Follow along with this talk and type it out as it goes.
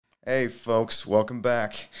Hey folks, welcome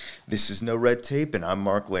back. This is No Red Tape and I'm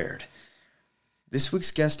Mark Laird. This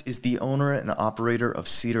week's guest is the owner and operator of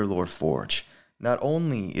Cedar Lore Forge. Not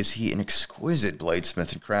only is he an exquisite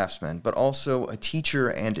bladesmith and craftsman, but also a teacher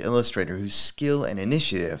and illustrator whose skill and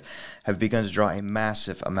initiative have begun to draw a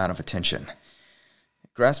massive amount of attention.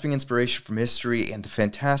 Grasping inspiration from history and the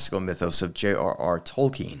fantastical mythos of J.R.R.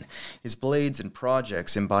 Tolkien, his blades and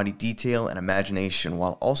projects embody detail and imagination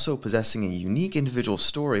while also possessing a unique individual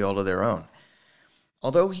story all of their own.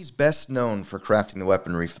 Although he's best known for crafting the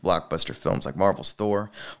weaponry for blockbuster films like Marvel's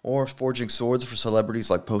Thor, or forging swords for celebrities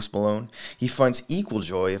like Post Malone, he finds equal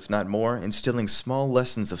joy, if not more, instilling small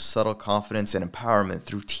lessons of subtle confidence and empowerment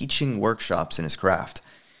through teaching workshops in his craft.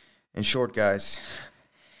 In short, guys,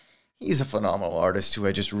 he's a phenomenal artist who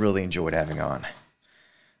I just really enjoyed having on.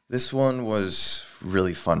 This one was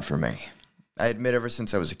really fun for me. I admit ever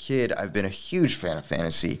since I was a kid, I've been a huge fan of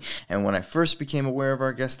fantasy, and when I first became aware of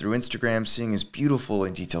our guest through Instagram, seeing his beautiful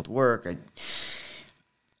and detailed work,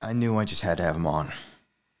 I knew I just had to have him on.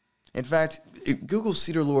 In fact, Google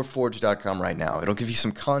cedarloreforge.com right now. It'll give you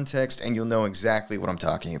some context, and you'll know exactly what I'm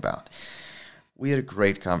talking about. We had a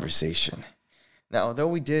great conversation. Now, although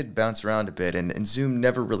we did bounce around a bit, and Zoom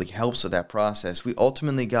never really helps with that process, we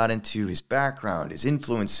ultimately got into his background, his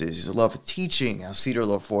influences, his love of teaching, how Cedar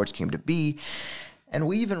Lore Forge came to be, and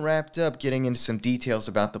we even wrapped up getting into some details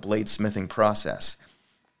about the bladesmithing process.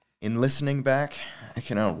 In listening back, I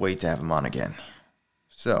cannot wait to have him on again.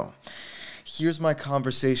 So, here's my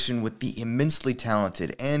conversation with the immensely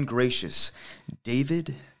talented and gracious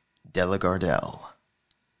David Delagardelle.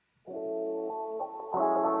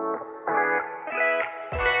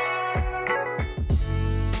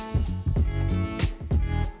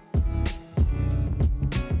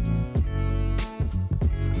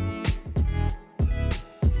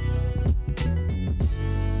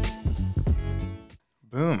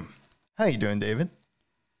 Boom. How you doing, David?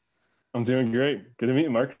 I'm doing great. Good to meet you,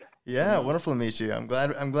 Mark. Yeah, wonderful to meet you. I'm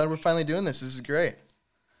glad we're finally doing this. This is great.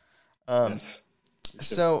 Yes.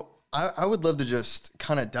 So I would love to just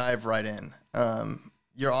kind of dive right in.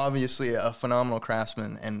 You're obviously a phenomenal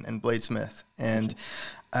craftsman and bladesmith, and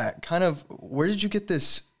kind of where did you get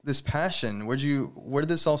this passion? Where did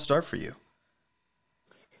this all start for you?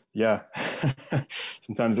 Yeah.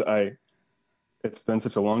 Sometimes it's been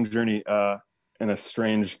such a long journey and a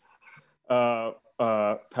strange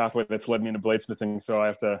pathway that's led me into bladesmithing. So I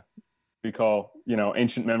have to recall,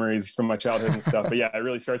 ancient memories from my childhood and stuff. But yeah, it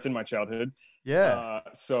really starts in my childhood. Yeah.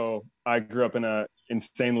 So I grew up in a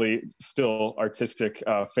insanely still artistic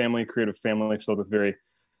family, creative family filled with very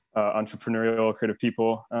entrepreneurial, creative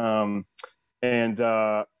people. Of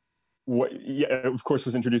course,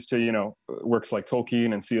 was introduced to works like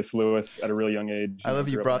Tolkien and C.S. Lewis at a really young age. I love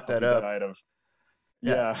you brought that up.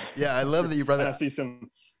 Yeah, I love that you brought that. I see some.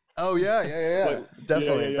 Oh yeah,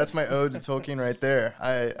 definitely. Yeah. That's my ode to Tolkien right there.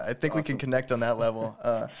 I think we can connect on that level.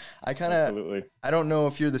 I don't know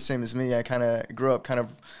if you're the same as me. I kind of grew up kind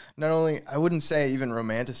of not only, I wouldn't say even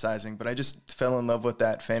romanticizing, but I just fell in love with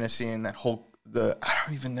that fantasy and that whole I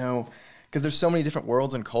don't even know, because there's so many different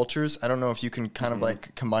worlds and cultures. I don't know if you can kind of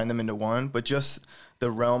like combine them into one, but just the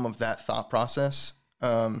realm of that thought process.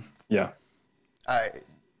 I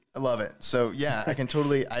love it. So yeah, I can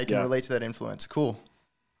relate to that influence. Cool.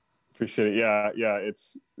 Appreciate it. Yeah.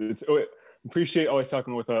 It's appreciate always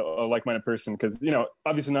talking with a like-minded person, because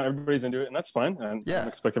obviously not everybody's into it, and that's fine. And I don't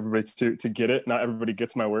expect everybody to get it. Not everybody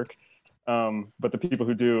gets my work, but the people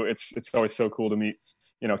who do, it's always so cool to meet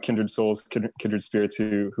kindred souls, kindred spirits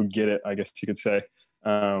who get it, I guess you could say,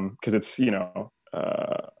 because it's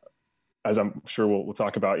as I'm sure we'll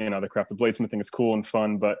talk about, the craft of bladesmithing is cool and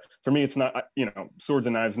fun, but for me, it's not, swords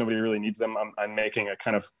and knives, nobody really needs them. I'm making a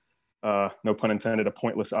kind of, no pun intended, a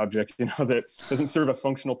pointless object, that doesn't serve a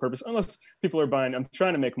functional purpose unless people are buying. I'm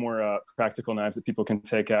trying to make more practical knives that people can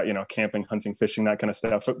take out, camping, hunting, fishing, that kind of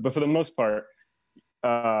stuff. But for the most part,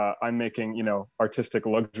 I'm making, artistic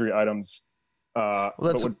luxury items. But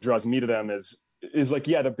what draws me to them is like,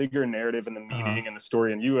 the bigger narrative and the meaning and the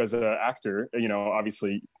story. And you as an actor,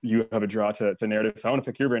 obviously you have a draw to narrative. So I want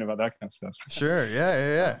to pick your brain about that kind of stuff. Sure.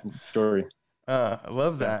 Yeah. Story. I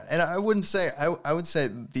love that. And I would say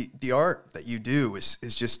the art that you do is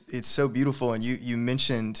just, it's so beautiful. And you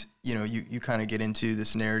mentioned, you kind of get into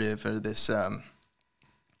this narrative or this, I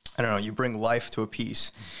don't know, you bring life to a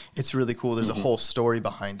piece. It's really cool. There's a whole story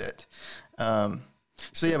behind it.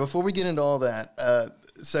 So yeah, before we get into all that,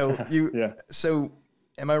 so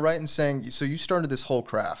am I right in saying, so you started this whole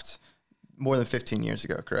craft more than 15 years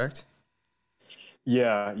ago, correct?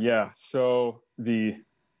 Yeah. So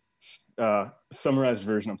summarized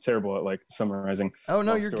version. I'm terrible at like summarizing. Oh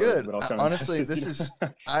no, you're stories, good. but I'll try my Honestly, best. this is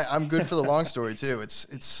I'm good for the long story too.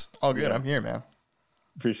 It's all good. Yeah. I'm here, man.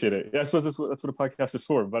 Appreciate it. Yeah, I suppose that's what a podcast is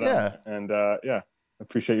for. But Yeah. yeah,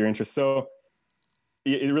 appreciate your interest. So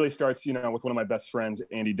it really starts, with one of my best friends,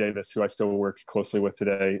 Andy Davis, who I still work closely with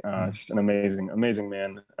today. Just an amazing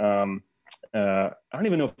man. I don't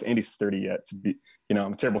even know if Andy's 30 yet. To be,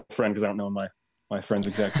 I'm a terrible friend because I don't know my friend's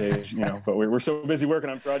exact age. But we're so busy working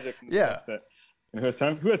on projects and stuff that who has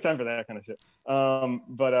time for that kind of shit.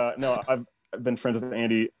 No, I've been friends with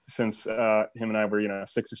Andy since him and I were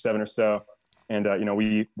 6 or 7 or so. And,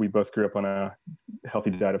 we both grew up on a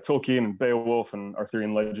healthy diet of Tolkien and Beowulf and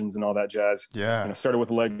Arthurian legends and all that jazz. Yeah. Started with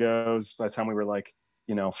Legos. By the time we were like,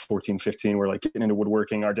 14, 15, we're like getting into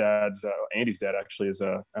woodworking. Our dad's, Andy's dad actually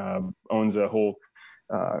owns a whole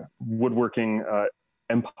woodworking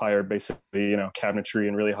empire, basically, cabinetry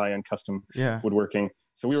and really high-end custom woodworking.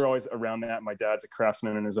 So we were always around that. My dad's a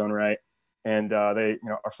craftsman in his own right. And our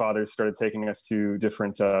fathers started taking us to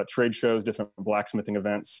different trade shows, different blacksmithing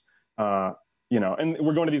events, and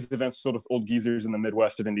we're going to these events filled with old geezers in the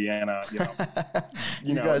Midwest of Indiana.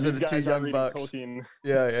 You guys are the two young bucks. Tolkien.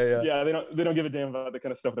 Yeah. Yeah, they don't give a damn about the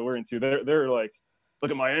kind of stuff that we're into. They're like, look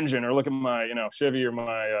at my engine, or look at my Chevy or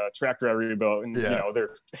my tractor I rebuilt, and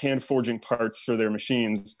they're hand forging parts for their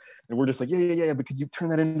machines, and we're just like, yeah. But could you turn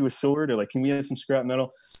that into a sword, or like, can we have some scrap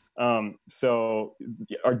metal? So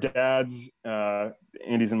our dads,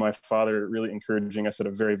 Andy's and my father, really encouraging us at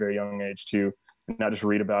a very, very young age to not just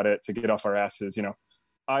read about it, to get off our asses.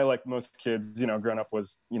 I, like most kids, growing up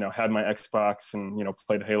was, had my Xbox and,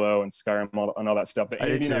 played Halo and Skyrim and all that stuff. But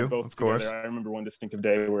Andy and I both of course. Together, I remember one distinctive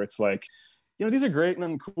day where it's like, these are great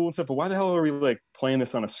and cool and stuff, but why the hell are we like playing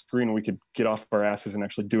this on a screen when we could get off our asses and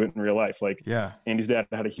actually do it in real life? Like, Andy's dad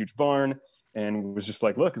had a huge barn and was just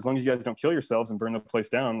like, look, as long as you guys don't kill yourselves and burn the place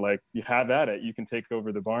down, like, you have at it, you can take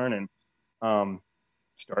over the barn and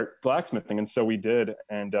start blacksmithing. And so we did,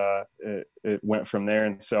 and it went from there.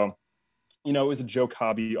 And so, it was a joke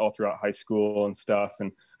hobby all throughout high school and stuff,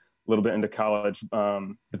 and a little bit into college.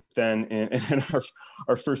 But then in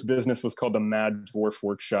our first business was called the Mad Dwarf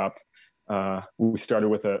Workshop. We started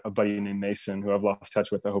with a buddy named Mason, who I've lost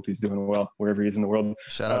touch with. I hope he's doing well wherever he is in the world.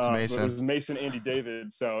 Shout out to Mason. It was Mason, Andy,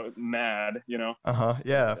 David. So Mad,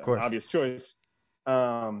 Yeah, of course. Obvious choice.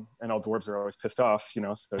 And all dwarves are always pissed off, so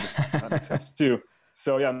just, that makes sense too.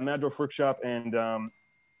 So yeah, Mad Dwarf Workshop. And,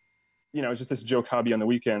 it was just this joke hobby on the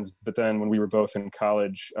weekends. But then when we were both in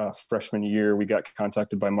college, freshman year, we got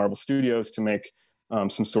contacted by Marvel Studios to make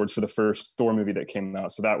some swords for the first Thor movie that came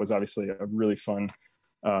out. So that was obviously a really fun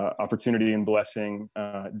opportunity and blessing.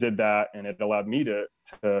 Did that, and it allowed me to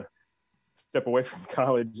step away from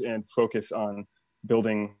college and focus on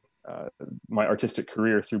building my artistic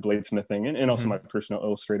career through bladesmithing and also my personal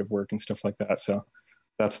illustrative work and stuff like that. So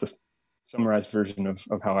that's the summarized version of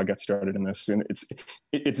how I got started in this. And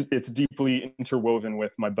it's deeply interwoven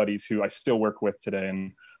with my buddies who I still work with today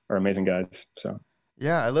and are amazing guys. So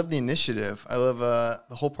yeah, I love the initiative. I love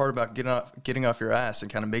the whole part about getting off your ass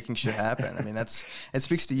and kind of making shit happen. I mean, it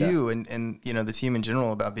speaks to you and the team in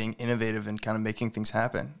general about being innovative and kind of making things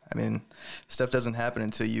happen. I mean, stuff doesn't happen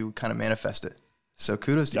until you kind of manifest it. So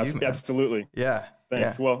kudos to you, man. Absolutely. Yeah.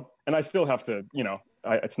 Thanks. Yeah. Well, and I still have to,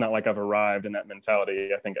 it's not like I've arrived in that mentality.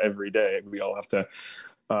 I think every day we all have to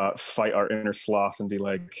fight our inner sloth and be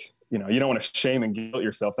like, you don't want to shame and guilt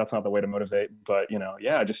yourself. That's not the way to motivate. But,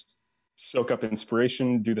 just soak up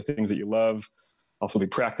inspiration, do the things that you love, also be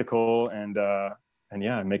practical and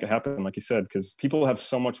make it happen. Like you said, because people have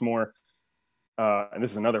so much more. And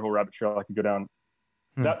this is another whole rabbit trail I could go down.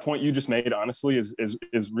 That point you just made, honestly, is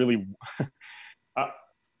really,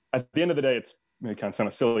 at the end of the day, it's maybe kind of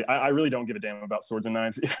sound silly. I really don't give a damn about swords and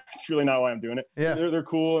knives. It's really not why I'm doing it. Yeah. They're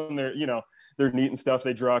cool and they're neat and stuff.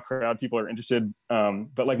 They draw a crowd. People are interested.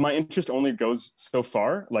 But like my interest only goes so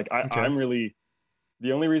far. Like I'm really,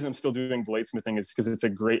 the only reason I'm still doing bladesmithing is because it's a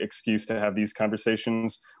great excuse to have these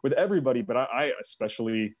conversations with everybody. But I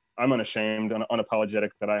especially, I'm unashamed and unapologetic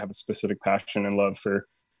that I have a specific passion and love for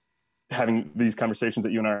having these conversations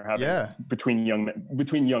that you and I are having between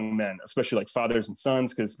young men, especially like fathers and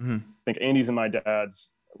sons. Cause I think Andy's and my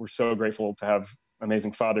dad's, we're so grateful to have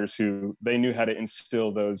amazing fathers who they knew how to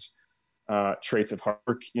instill those traits of hard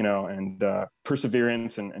work, and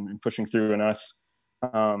perseverance and pushing through in us.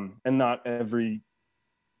 And not every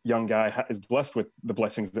young guy is blessed with the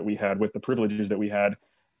blessings that we had, with the privileges that we had,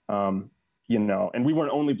 and we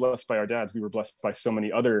weren't only blessed by our dads, we were blessed by so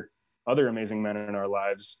many other amazing men in our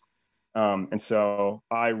lives. And so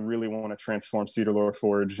I really want to transform Cedar Lore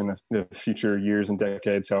Forge in the future years and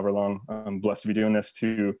decades, however long I'm blessed to be doing this,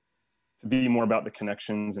 to to be more about the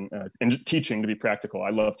connections and teaching, to be practical. I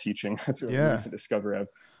love teaching. That's a recent discovery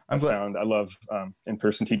I've found. I love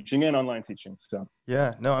in-person teaching and online teaching. So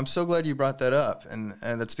yeah, no, I'm so glad you brought that up, and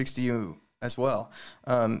that speaks to you as well.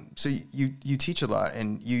 So you teach a lot,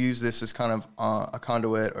 and you use this as kind of a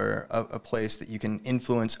conduit or a place that you can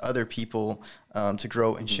influence other people to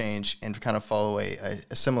grow and change and to kind of follow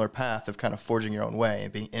a similar path of kind of forging your own way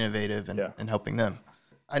and being innovative and helping them.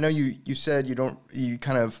 I know you said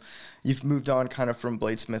you've moved on kind of from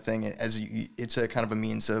bladesmithing as it's a kind of a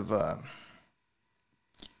means of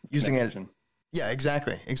using it. Yeah,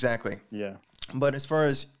 exactly. Yeah. But as far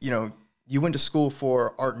as, you went to school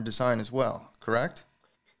for art and design as well, correct?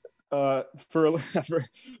 For a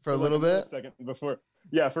little bit?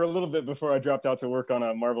 For a little bit before I dropped out to work on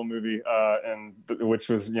a Marvel movie, which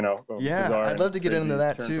was, bizarre. I'd love to get into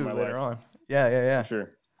that too later on. Yeah.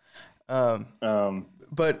 For sure.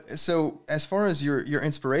 But so as far as your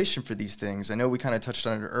inspiration for these things, I know we kind of touched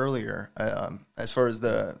on it earlier, as far as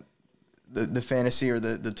the fantasy or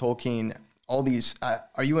the Tolkien, all these,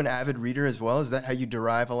 are you an avid reader as well? Is that how you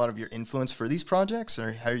derive a lot of your influence for these projects,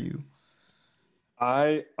 or how are you?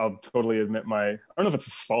 I'll totally admit I don't know if it's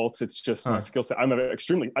a fault. It's just my skill set.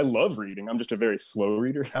 I love reading. I'm just a very slow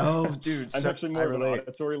reader. Oh, dude. I'm actually more of an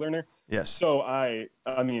auditory learner. Yes. So I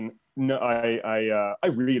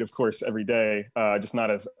read, of course, every day, just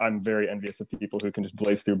not as I'm very envious of people who can just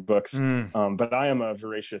blaze through books. But I am a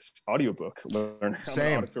voracious audiobook learner. Same.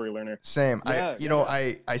 I'm an auditory learner. Same.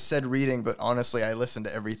 I said reading, but honestly, I listen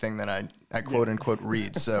to everything that I quote unquote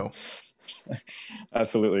read. So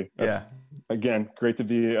absolutely. Again, great to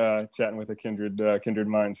be chatting with a kindred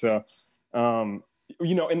mind. So, and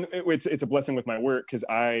it's a blessing with my work, because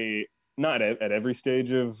I, not at every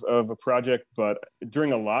stage of a project, but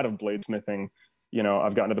during a lot of bladesmithing,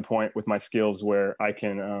 I've gotten to the point with my skills where I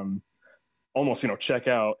can almost, check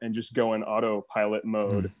out and just go in autopilot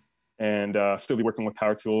mode and still be working with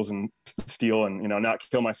power tools and steel and, not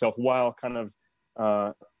kill myself while kind of,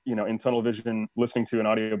 in tunnel vision, listening to an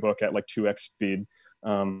audiobook at like 2x speed.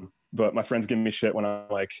 But my friends give me shit when I'm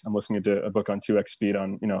listening to a book on 2x speed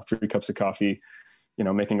on, 3 cups of coffee,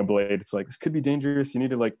 making a blade. It's like, this could be dangerous. You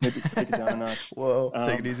need to maybe take it down a notch. Whoa,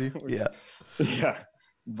 take it easy. Yeah. Yeah.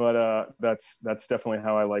 But that's definitely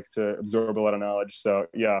how I like to absorb a lot of knowledge. So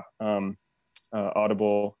yeah.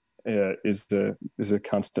 Audible is a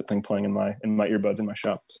constant thing playing in my earbuds in my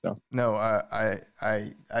shop. So no, I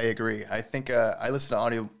agree. I think I listen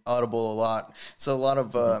to Audible a lot. It's a lot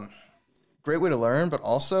of great way to learn, but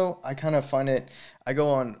also I kind of find I go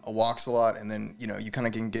on walks a lot, and then you kind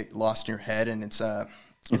of can get lost in your head, and it's a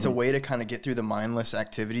way to kind of get through the mindless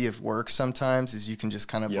activity of work. Sometimes is you can just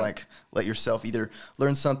kind of let yourself either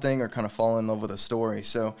learn something or kind of fall in love with a story.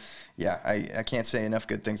 So yeah, I can't say enough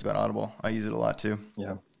good things about Audible. I use it a lot too.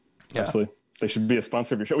 Yeah. Absolutely. They should be a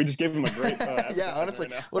sponsor of your show. We just gave them a great yeah, honestly,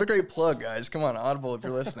 what a great plug, guys. Come on, Audible, if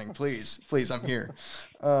you're listening, please, I'm here.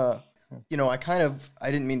 I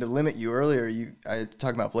didn't mean to limit you earlier. I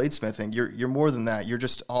talking about bladesmithing. You're more than that. You're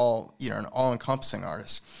just an all-encompassing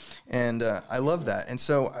artist. And I love that. And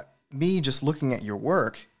so me just looking at your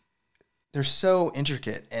work, they're so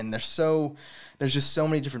intricate, and there's just so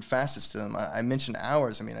many different facets to them. I mentioned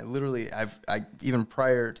hours. I mean, I even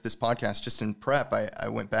prior to this podcast, just in prep, I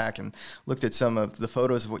went back and looked at some of the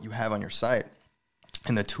photos of what you have on your site,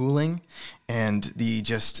 and the tooling and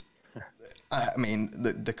the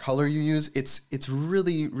color you use. It's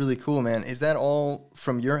really, really cool, man. Is that all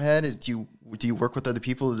from your head? Do you work with other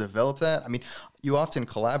people to develop that? I mean, you often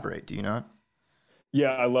collaborate, do you not?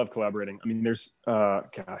 Yeah, I love collaborating. I mean, there's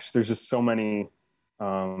just so many.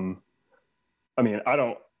 I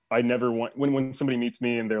never want when somebody meets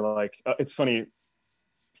me and they're like, it's funny.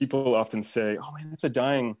 People often say, "Oh man, it's a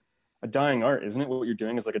dying art, isn't it? What you're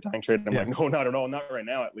doing is like a dying trade." And I'm like, no, not at all. Not right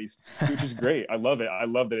now, at least, which is great. I love it. I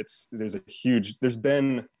love that there's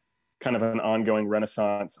been kind of an ongoing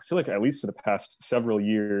renaissance. I feel like at least for the past several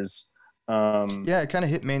years. It kind of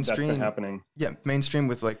hit mainstream. That's been happening. Yeah, mainstream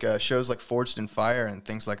with like shows like Forged in Fire and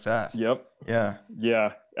things like that. Yep.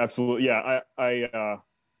 Yeah, absolutely. Yeah,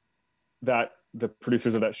 the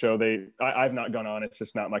producers of that show, I've not gone on. It's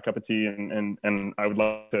just not my cup of tea, and I would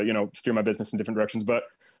love to steer my business in different directions. But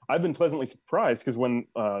I've been pleasantly surprised, because when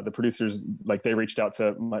the producers they reached out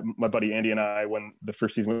to my buddy Andy and I when the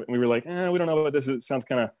first season, we were like, we don't know about this. It sounds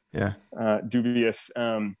kind of dubious.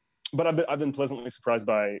 But I've been pleasantly surprised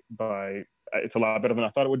by it's a lot better than I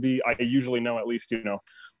thought it would be. I usually know at least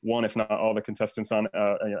one, if not all, the contestants on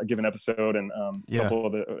a given episode, and a couple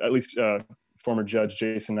of at least former judge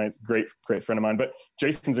Jason Knight's great friend of mine. But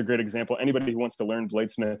Jason's a great example. Anybody who wants to learn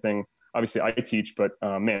bladesmithing, obviously I teach, but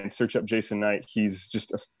man, search up Jason Knight. He's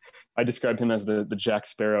just I describe him as the Jack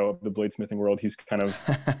Sparrow of the bladesmithing world. He's kind of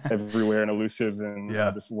everywhere and elusive and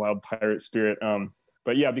this wild pirate spirit.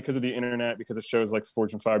 But yeah, because of the internet, because of shows like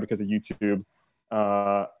Forge and Fire, because of YouTube,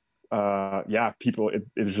 people,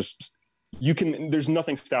 it's just, there's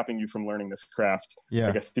nothing stopping you from learning this craft.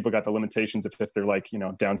 I guess people got the limitations if they're like,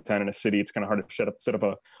 downtown in a city, it's kind of hard to set up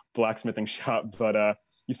a blacksmithing shop, but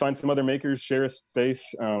you find some other makers, share a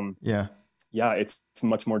space. It's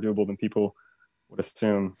much more doable than people would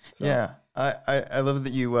assume. So. Yeah. I love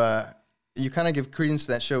that you kind of give credence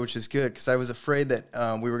to that show, which is good, because I was afraid that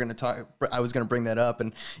we were going to talk. I was going to bring that up,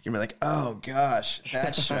 and you're like, "Oh gosh,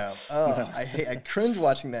 that show! Oh, I cringe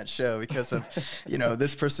watching that show because of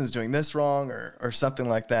this person's doing this wrong or something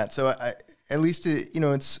like that." So at least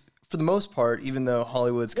it's for the most part, even though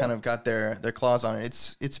Hollywood's kind of got their claws on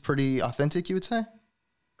it, it's pretty authentic, you would say.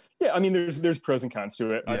 Yeah, I mean, there's pros and cons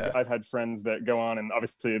to it. Yeah. I've had friends that go on and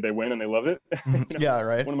obviously they win and they love it. Yeah,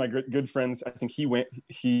 right. One of my good friends, I think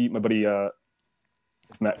my buddy,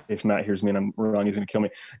 if Matt hears me and I'm wrong, he's going to kill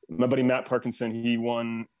me. My buddy, Matt Parkinson, he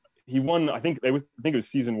won, I think it was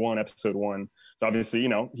season 1, episode 1. So obviously,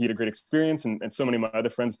 he had a great experience and so many of my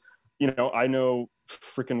other friends, I know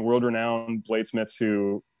freaking world-renowned bladesmiths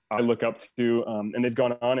who I look up to, and they've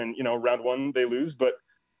gone on and, round 1, they lose, but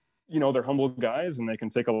they're humble guys and they can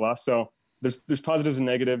take a loss. So there's positives and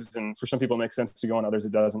negatives. And for some people it makes sense to go on, others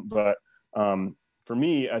it doesn't. But for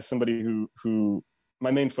me, as somebody who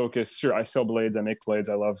my main focus, sure, I sell blades, I make blades.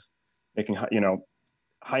 I love making,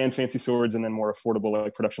 high-end fancy swords and then more affordable,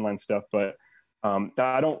 like production line stuff. But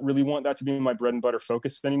I don't really want that to be my bread and butter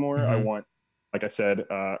focus anymore. Mm-hmm. I want, like I said,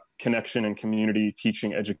 connection and community,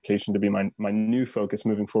 teaching, education to be my new focus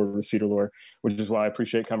moving forward with Cedar Lore, which is why I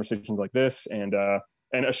appreciate conversations like this.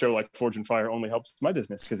 And a show like Forge and Fire only helps my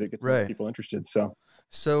business because it gets more people interested.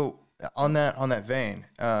 So on that vein,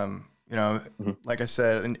 mm-hmm. like I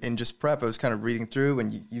said, in just prep, I was kind of reading through,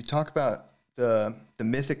 and you talk about the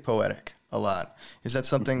mythic poetic a lot. Is that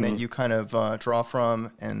something mm-hmm. that you kind of draw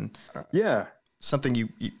from, and something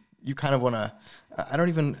you kind of want to? I don't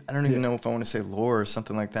even know if I want to say lore or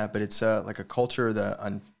something like that, but it's like a culture that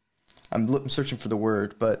I'm searching for the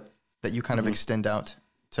word, but that you kind of mm-hmm. extend out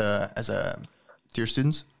to your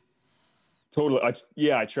students? Totally.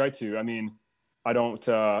 I try to. I mean, I don't,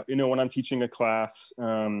 when I'm teaching a class,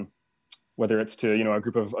 whether it's to, a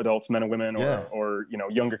group of adults, men and women, or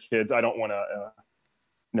younger kids, I don't want to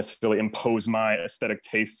necessarily impose my aesthetic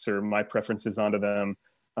tastes or my preferences onto them.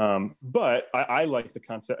 But I like the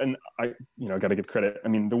concept, and I got to give credit. I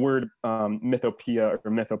mean, the word mythopoeia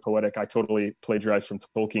or mythopoetic, I totally plagiarized from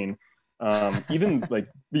Tolkien. Even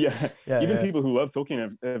people who love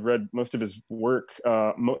Tolkien have read most of his work.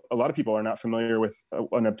 A lot of people are not familiar with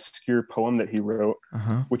an obscure poem that he wrote,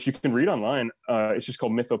 which you can read online. It's just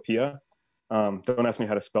called Mythopoeia. Don't ask me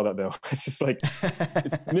how to spell that though. It's just like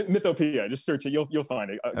it's Mythopoeia. Just search it. You'll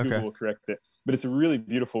find it. Google will correct it. But it's a really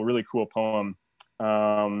beautiful, really cool poem.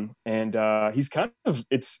 And he's kind of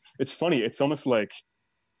it's funny. It's almost like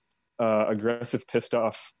aggressive, pissed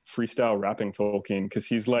off freestyle rapping Tolkien, because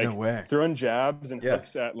he's like throwing jabs and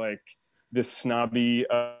hooks at like this snobby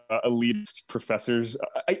elitist professors.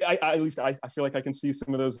 At least I feel like I can see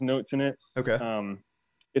some of those notes in it.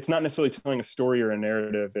 It's not necessarily telling a story or a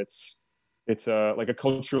narrative. It's like a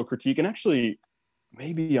cultural critique. And actually,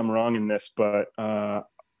 maybe I'm wrong in this, but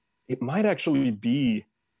it might actually be,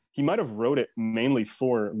 he might have wrote it mainly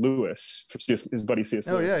for Lewis, for his buddy C.S.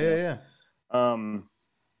 Lewis.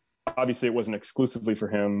 Obviously it wasn't exclusively for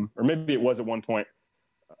him, or maybe it was at one point.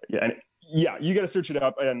 You got to search it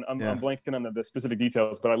up, and I'm blanking on the specific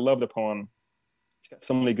details, but I love the poem. It's got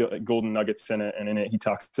so many golden nuggets in it. And in it, he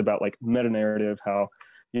talks about like meta narrative, how,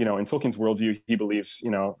 in Tolkien's worldview, he believes,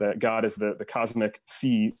 that God is the cosmic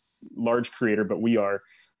sea, large creator, but we are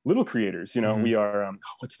little creators. We are,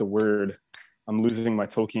 what's the word? I'm losing my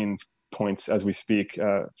Tolkien points as we speak,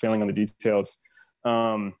 failing on the details.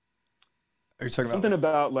 Are you talking something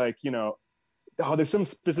about like, there's some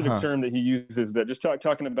specific term that he uses that just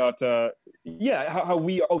talking about, how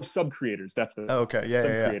we are sub-creators. That's the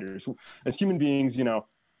sub-creators. As human beings,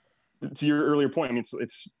 to your earlier point, I mean,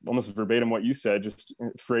 it's almost verbatim what you said, just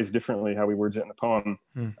phrased differently how we words it in the poem.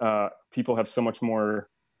 People have so much more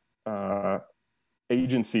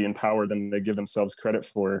agency and power than they give themselves credit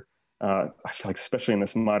for. I feel like, especially in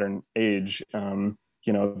this modern age,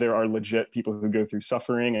 there are legit people who go through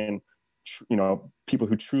suffering and, people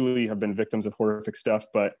who truly have been victims of horrific stuff.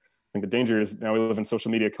 But I think the danger is now we live in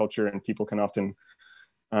social media culture, and people can often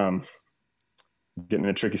get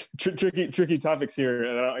into tricky topics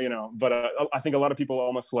here, but I think a lot of people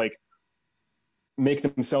almost like make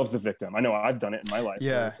themselves the victim. I know I've done it in my life.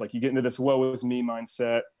 It's like you get into this woe is me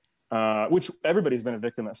mindset. which everybody's been a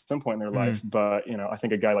victim at some point in their life. But, I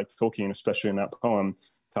think a guy like Tolkien, especially in that poem,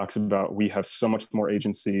 talks about we have so much more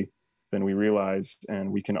agency than we realize,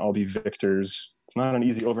 and we can all be victors. It's not an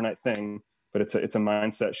easy overnight thing, but it's a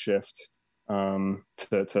mindset shift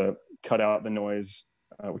to cut out the noise,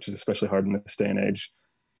 which is especially hard in this day and age.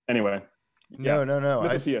 Anyway. No.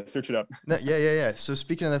 Mythopoeia, search it up. No, yeah. So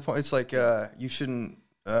speaking of that point, it's like you shouldn't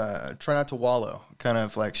try not to wallow, kind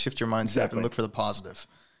of like shift your mindset Exactly. and look for the positive.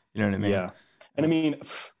 You know what I mean? Yeah. And I mean,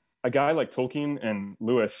 a guy like Tolkien and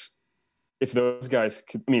Lewis, if those guys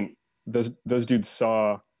could, those dudes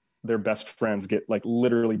saw their best friends get like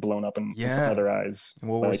literally blown up in front of their eyes, in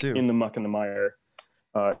World War II. In the muck and the mire,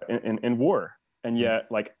 in war. And yet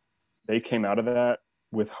like they came out of that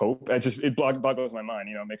with hope. It boggles my mind,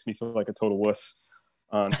 it makes me feel like a total wuss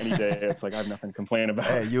on any day. It's like, I have nothing to complain about.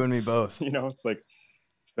 Hey, you and me both. It's like,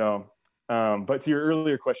 so, but to your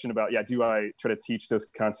earlier question about, do I try to teach those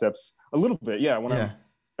concepts a little bit? Yeah.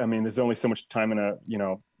 There's only so much time in a,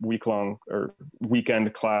 week-long or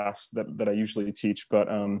weekend class that I usually teach, but,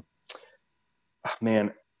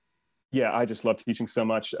 I just love teaching so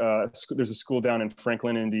much. There's a school down in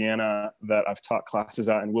Franklin, Indiana that I've taught classes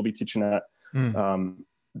at, and we'll be teaching at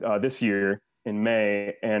this year in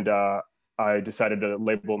May. And I decided to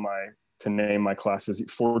name my classes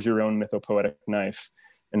Forge Your Own Mythopoetic Knife.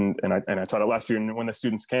 And I taught it last year. And when the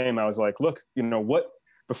students came, I was like, look,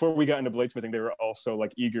 before we got into bladesmithing, they were all so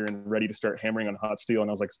like eager and ready to start hammering on hot steel. And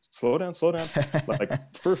I was like, slow down. Like,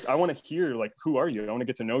 first I want to hear, like, who are you? I want to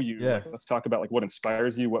get to know you. Yeah. Like, let's talk about like what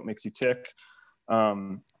inspires you, what makes you tick.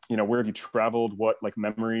 Where have you traveled? What like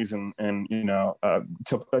memories and I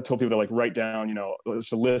told people to like write down,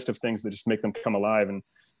 just a list of things that just make them come alive. And,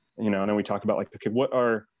 and then we talk about like, okay,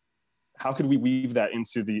 how could we weave that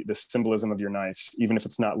into the symbolism of your knife, even if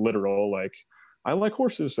it's not literal? Like, I like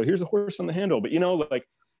horses, so here's a horse on the handle. But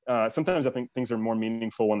sometimes I think things are more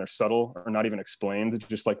meaningful when they're subtle or not even explained.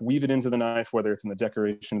 Just like weave it into the knife, whether it's in the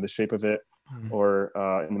decoration, the shape of it, or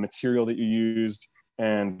in the material that you used,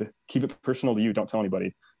 and keep it personal to you. Don't tell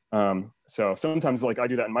anybody. So sometimes like I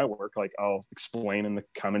do that in my work, like I'll explain in the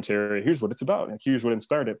commentary, here's what it's about, and here's what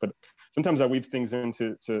inspired it. But sometimes I weave things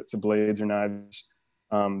into blades or knives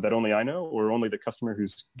that only I know, or only the customer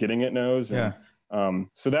who's getting it knows. And,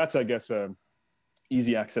 so that's, I guess, a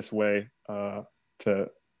easy access way to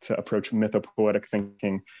approach mythopoetic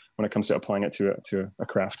thinking when it comes to applying it to a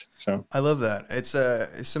craft. So I love that. It's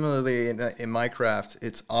similarly in my craft,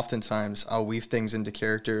 it's oftentimes I'll weave things into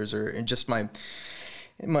characters or in just my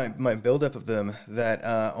buildup of them that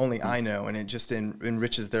only I know, and it just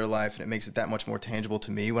enriches their life, and it makes it that much more tangible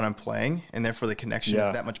to me when I'm playing, and therefore the connection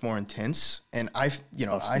is that much more intense. And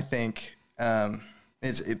awesome. I think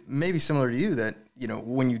it may be similar to you that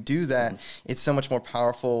when you do that, it's so much more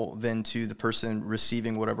powerful than to the person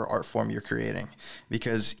receiving whatever art form you're creating,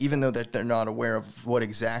 because even though that they're not aware of what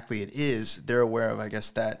exactly it is, they're aware of, I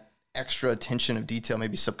guess, that extra attention of detail,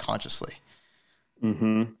 maybe subconsciously.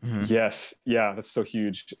 Yes. Yeah. That's so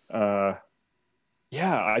huge. I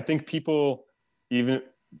think people, even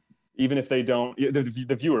if they don't,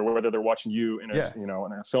 the viewer, whether they're watching you in in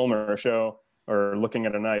a film or a show or looking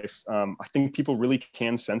at a knife, I think people really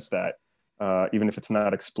can sense that, even if it's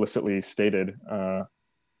not explicitly stated.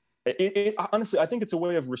 Honestly, I think it's a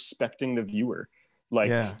way of respecting the viewer,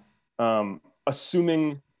 like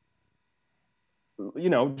assuming,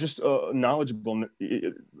 just a knowledgeable,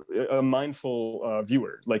 a mindful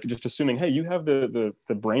viewer, like just assuming, hey, you have the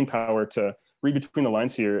brain power to read between the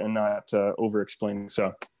lines here and not over explain.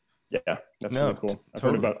 So that's really cool. I've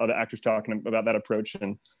heard about other actors talking about that approach,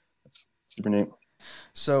 and it's super neat.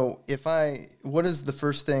 So what is the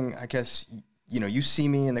first thing, I guess, you see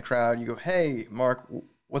me in the crowd, you go, hey, Mark,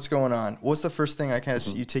 what's going on? What's the first thing I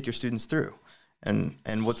guess you take your students through, and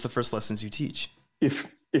what's the first lessons you teach?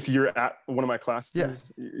 If you're at one of my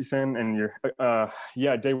classes, you're saying, and you're,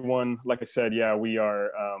 day one, like I said, we are,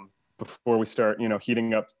 before we start,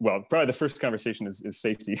 heating up, well, probably the first conversation is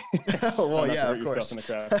safety. Well, of course. In the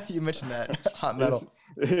crowd. You mentioned that hot metal.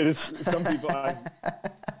 It is some people,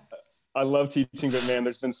 I love teaching, but man,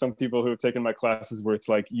 there's been some people who have taken my classes where it's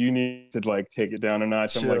like, you need to like take it down a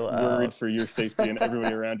notch. I'm like worried for your safety and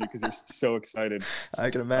everybody around you, because you're so excited. I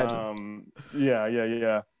can imagine.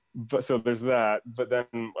 Yeah. But so there's that. But then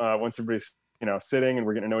once everybody's sitting and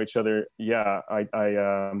we're getting to know each other,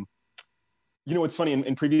 it's funny,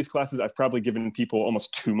 in previous classes I've probably given people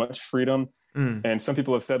almost too much freedom, and some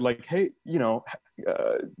people have said like, hey,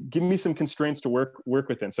 give me some constraints to work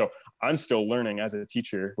within. So I'm still learning as a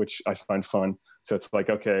teacher, which I find fun. So it's like,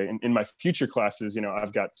 okay, in my future classes,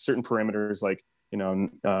 I've got certain parameters, like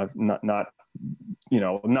not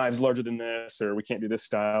knives larger than this, or we can't do this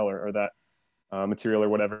style or that material or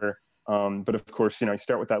whatever. But of course, you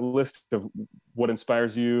start with that list of what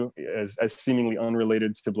inspires you, as seemingly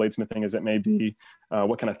unrelated to bladesmithing as it may be.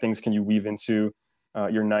 What kind of things can you weave into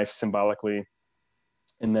your knife symbolically?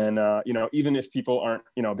 And then, even if people aren't,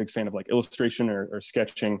 a big fan of like illustration or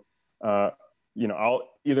sketching, I'll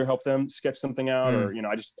either help them sketch something out, or,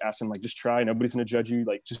 I just ask them, like, just try. Nobody's going to judge you.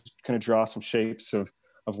 Like, just kind of draw some shapes of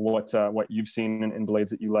what you've seen in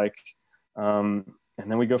blades that you like. And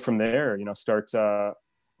then we go from there, start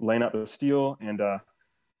laying out the steel. And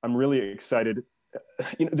I'm really excited.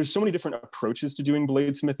 There's so many different approaches to doing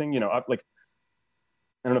bladesmithing. I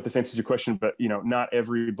don't know if this answers your question, but, not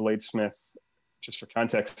every bladesmith, just for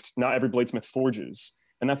context, not every bladesmith forges.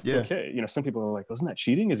 And that's okay. Some people are like, isn't that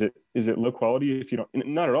cheating? Is it low quality if you don't?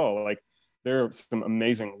 Not at all. Like, there are some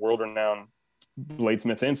amazing world-renowned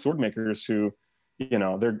bladesmiths and sword makers who,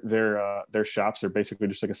 their shops are basically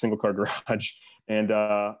just like a single car garage, and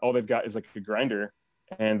all they've got is like a grinder,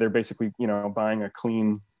 and they're basically, buying a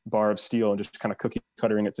clean bar of steel and just kind of cookie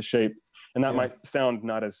cuttering it to shape. And that might sound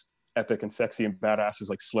not as epic and sexy and badass as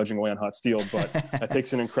like sledging away on hot steel, but that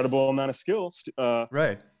takes an incredible amount of skill.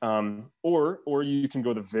 Right. Or you can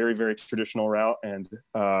go the very, very traditional route, and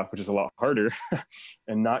which is a lot harder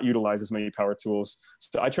and not utilize as many power tools.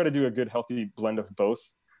 So I try to do a good, healthy blend of both.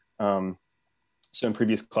 So in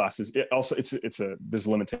previous classes, there's a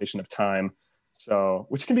limitation of time. So,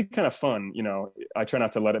 which can be kind of fun. I try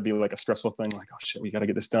not to let it be like a stressful thing, like, oh shit, we got to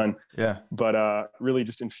get this done. Yeah. But really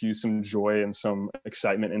just infuse some joy and some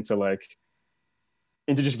excitement into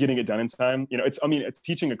just getting it done in time.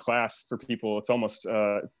 Teaching a class for people, it's almost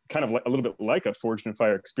it's kind of a little bit like a Forged in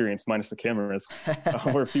Fire experience minus the cameras,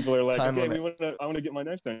 where people are like, okay, I want to get my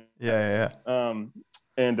knife done. Yeah.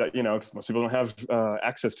 Because most people don't have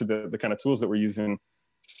access to the kind of tools that we're using.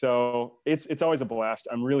 So it's always a blast.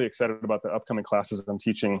 I'm really excited about the upcoming classes I'm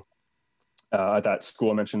teaching at that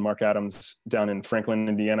school I mentioned, Mark Adams, down in Franklin,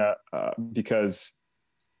 Indiana, because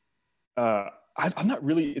I'm not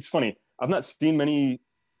really, it's funny, I've not seen many,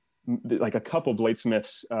 like a couple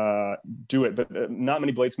bladesmiths do it, but not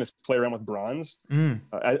many bladesmiths play around with bronze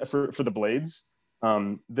for the blades.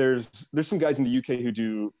 There's some guys in the UK who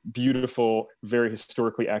do beautiful, very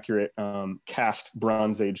historically accurate cast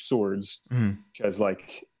Bronze Age swords, because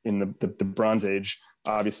like in the Bronze Age,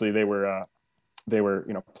 obviously they were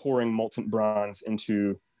pouring molten bronze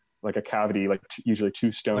into like a cavity, like usually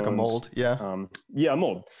two stones, like a mold. A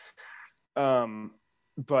mold.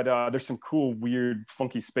 But there's some cool, weird,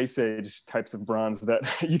 funky space age types of bronze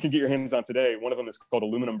that you can get your hands on today. One of them is called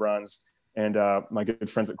aluminum bronze. And my good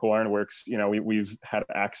friends at Coal Iron Works, we've had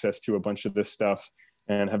access to a bunch of this stuff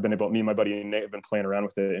and have been able, me and my buddy Nate have been playing around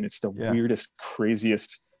with it. And it's the weirdest,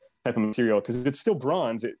 craziest type of material, because it's still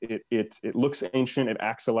bronze. It looks ancient. It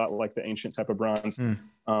acts a lot like the ancient type of bronze,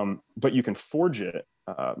 but you can forge it.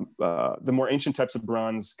 The more ancient types of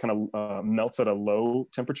bronze kind of melts at a low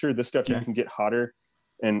temperature. This stuff you can get hotter,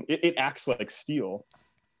 and it acts like steel.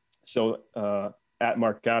 So at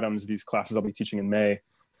Mark Adams, these classes I'll be teaching in May,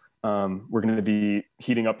 we're going to be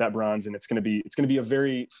heating up that bronze, and it's going to be a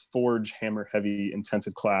very forge, hammer heavy,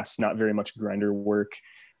 intensive class, not very much grinder work.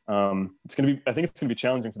 I think it's going to be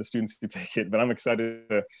challenging for the students to take it, but I'm excited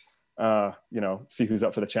to, see who's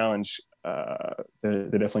up for the challenge. They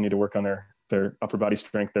definitely need to work on their upper body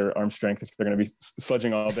strength, their arm strength, if they're going to be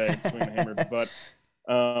sledging all day, swinging the hammer. But,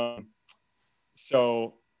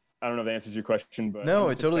 so I don't know if that answers your question, but no,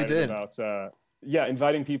 it totally did. About,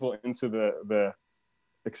 inviting people into the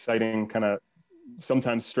exciting, kind of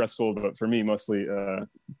sometimes stressful, but for me mostly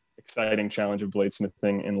exciting challenge of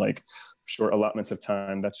bladesmithing in like short allotments of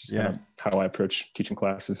time. That's just kind of how I approach teaching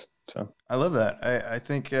classes. So I love that. I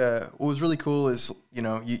think what was really cool is,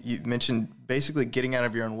 you mentioned basically getting out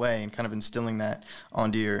of your own way and kind of instilling that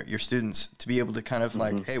onto your students to be able to kind of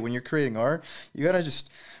like, hey, when you're creating art, you got to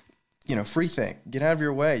just, free think, get out of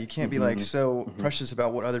your way. You can't be like so precious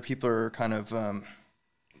about what other people are kind of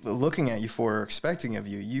looking at you for or expecting of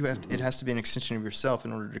you. You have it has to be an extension of yourself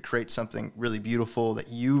in order to create something really beautiful that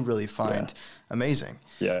you really find amazing.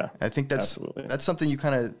 Yeah, I think that's something you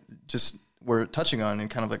kind of just were touching on in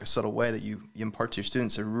kind of like a subtle way that you impart to your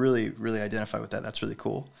students to really, really identify with that. That's really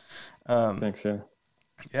cool. Thanks.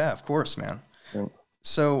 Yeah, of course, man. Yeah.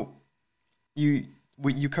 So you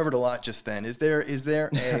covered a lot just then. Is there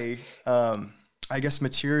a I guess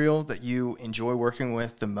material that you enjoy working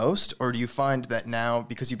with the most, or do you find that now,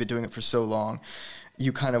 because you've been doing it for so long,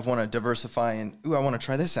 you kind of want to diversify and, I want to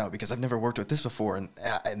try this out because I've never worked with this before,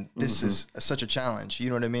 and this is such a challenge. You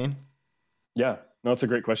know what I mean? Yeah, no, that's a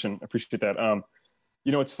great question. I appreciate that.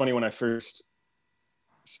 It's funny, when I first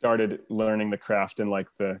started learning the craft in like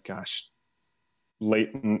the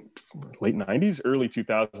late 90s, early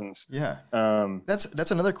 2000s. Yeah. Um,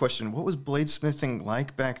 That's another question. What was bladesmithing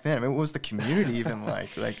like back then? I mean, what was the community even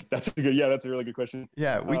like? Like, that's a really good question.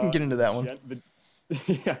 yeah, we can get into that one.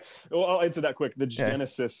 Yeah, well, I'll answer that quick. The Yeah.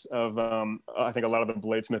 genesis of I think a lot of the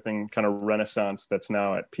bladesmithing kind of renaissance that's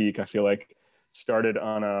now at peak, I feel like, started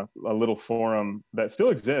on a little forum that still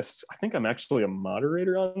exists. I think I'm actually a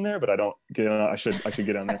moderator on there, but I don't get on. I should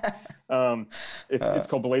get on there. It's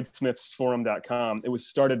called bladesmithsforum.com. It was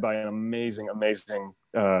started by an amazing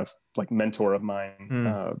like mentor of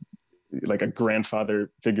mine, like a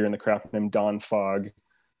grandfather figure in the craft named Don Fogg.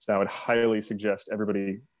 So I would highly suggest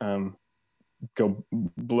everybody go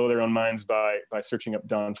blow their own minds by searching up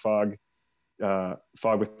Don Fogg.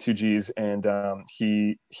 Fogg with 2 G's, and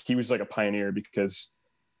he was like a pioneer because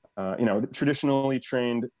traditionally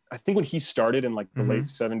trained. I think when he started in like the late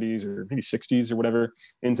 70s or maybe 60s or whatever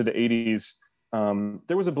into the 80s,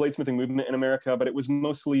 there was a bladesmithing movement in America, but it was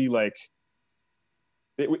mostly like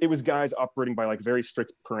it was guys operating by like very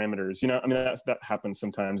strict parameters. I mean that happens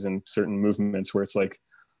sometimes in certain movements where it's like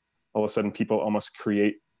all of a sudden people almost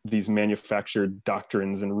create these manufactured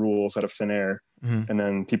doctrines and rules out of thin air, and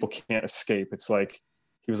then people can't escape. It's like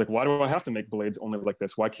he was like, why do I have to make blades only like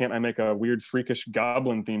this? Why can't I make a weird freakish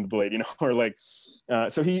goblin themed blade, or like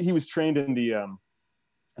so he was trained in the and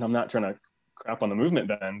I'm not trying to crap on the movement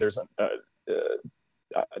then. There's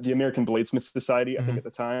the American Bladesmith Society, I think at the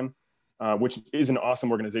time, which is an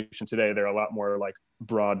awesome organization today. They're a lot more like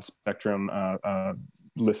broad spectrum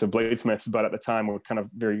list of bladesmiths, but at the time were kind of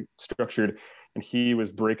very structured. And he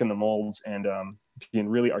was breaking the molds and being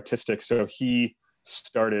really artistic. So he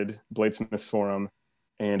started Bladesmiths Forum,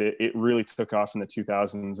 and it really took off in the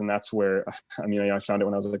 2000s. And that's where, I found it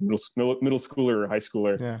when I was like middle schooler or high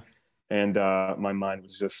schooler. Yeah. And my mind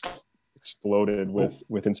was just exploded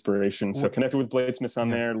with inspiration. So connected with bladesmiths on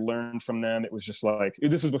there, learned from them. It was just like,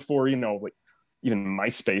 this was before, like even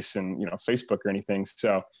MySpace and, Facebook or anything.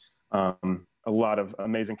 So a lot of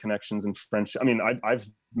amazing connections and friendship. I mean, I've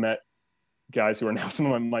met guys who are now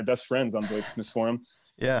some of my best friends on Bladesmiths Forum.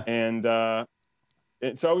 Yeah. And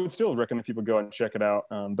so I would still recommend people go and check it out.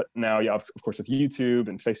 But now, of course, with YouTube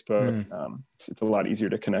and Facebook, it's a lot easier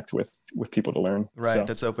to connect with people to learn. Right. So.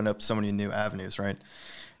 That's opened up so many new avenues, right?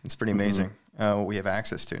 It's pretty amazing what we have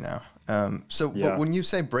access to now. But when you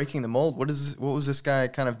say breaking the mold, what was this guy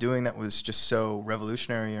kind of doing that was just so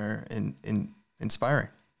revolutionary or inspiring?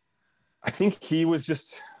 I think he was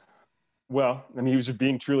just... Well, he was just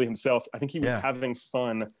being truly himself. I think he was having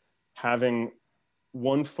fun, having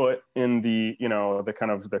one foot in the, the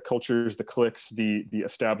kind of the cultures, the cliques, the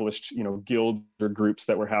established, guilds or groups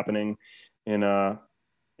that were happening in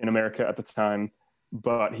America at the time.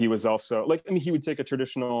 But he was also he would take a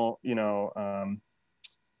traditional,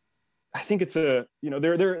 I think it's there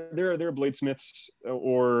are bladesmiths,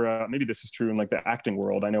 or maybe this is true in like the acting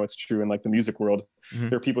world. I know it's true in like the music world.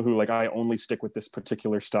 There are people who like, I only stick with this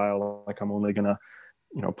particular style. Like I'm only gonna,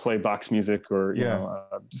 play box music or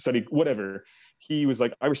study whatever. He was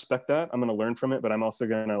like, I respect that. I'm gonna learn from it, but I'm also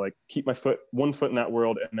gonna like keep one foot in that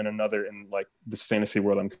world and then another in like this fantasy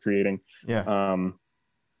world I'm creating. Yeah.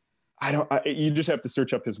 You just have to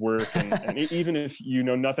search up his work, and even if you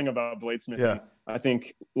know nothing about bladesmithing, I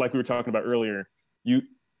think, like we were talking about earlier, you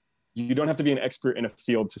don't have to be an expert in a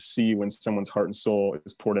field to see when someone's heart and soul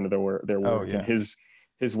is poured into their work. And his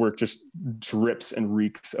work just drips and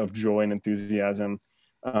reeks of joy and enthusiasm.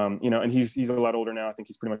 And he's a lot older now. I think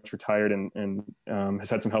he's pretty much retired and has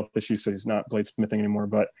had some health issues, so he's not bladesmithing anymore.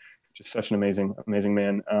 But just such an amazing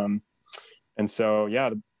man. And so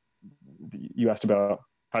you asked about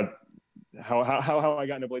how I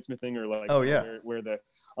got into bladesmithing, or like where the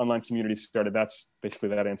online community started. That's basically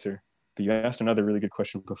that answer. But you asked another really good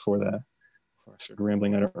question before that. Before I started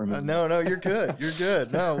rambling, I don't remember. No, you're good. You're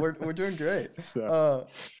good. No, we're doing great. So.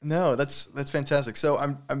 No, that's fantastic. So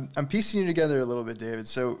I'm piecing you together a little bit, David.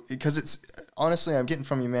 So because it's honestly, I'm getting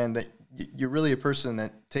from you, man, that you're really a person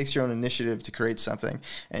that takes your own initiative to create something,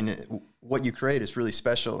 and what you create is really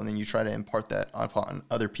special, and then you try to impart that upon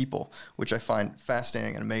other people, which I find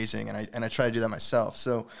fascinating and amazing, and I try to do that myself.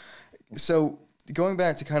 So going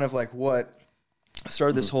back to kind of like what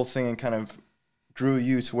started this whole thing and kind of grew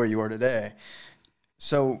you to where you are today.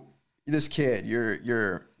 So this kid,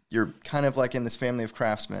 you're kind of like in this family of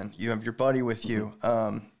craftsmen. You have your buddy with you.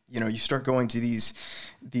 You start going to these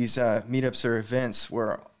meetups or events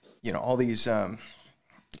where all these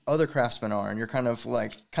other craftsmen are, and you're kind of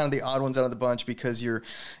the odd ones out of the bunch because you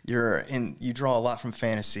draw a lot from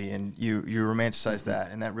fantasy, and you romanticize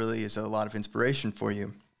that, and that really is a lot of inspiration for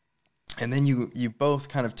you. And then you both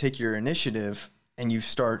kind of take your initiative and you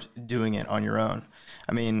start doing it on your own.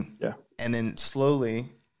 I mean, Yeah. And then slowly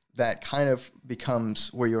that kind of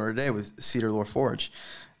becomes where you are today with Cedar Lore Forge.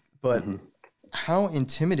 But how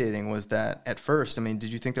intimidating was that at first? I mean,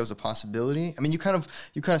 did you think that was a possibility? I mean, you kind of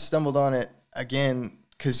stumbled on it again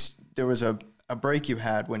because there was a break you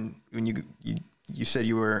had when you said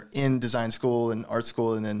you were in design school and art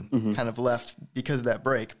school and then kind of left because of that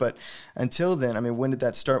break. But until then, I mean, when did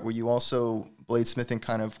that start? Were you also bladesmithing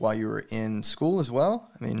kind of while you were in school as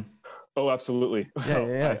well? I mean, oh, absolutely.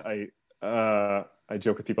 Yeah. I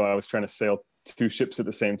joke with people. I was trying to sail 2 ships at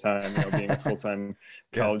the same time, being a full-time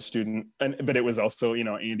college student. But it was also,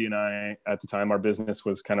 Andy and I at the time, our business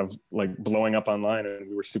was kind of like blowing up online, and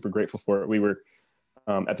we were super grateful for it. We were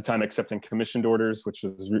at the time accepting commissioned orders, which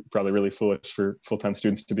was probably really foolish for full-time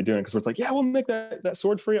students to be doing, because it's like, yeah, we'll make that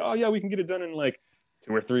sword for you. Oh yeah, we can get it done in like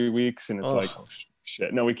 2 or 3 weeks. And it's like, oh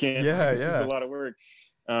shit, no, we can't. This is a lot of work.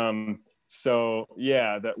 So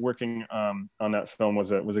yeah, that working on that film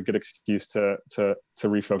was a good excuse to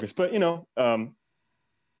refocus. But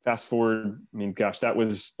fast forward, I mean, gosh, that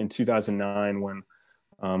was in 2009 when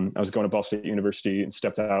I was going to Ball State University and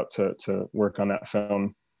stepped out to work on that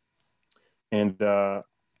film. And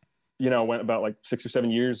went about like 6 or 7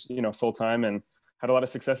 years, full time, and had a lot of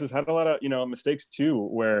successes, had a lot of mistakes too,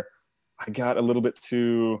 where I got a little bit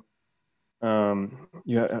too.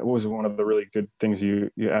 What was one of the really good things you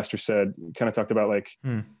asked or said? You kind of talked about like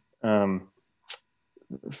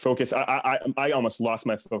focus. I almost lost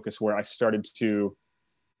my focus, where I started to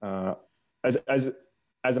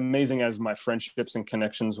as amazing as my friendships and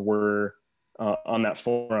connections were on that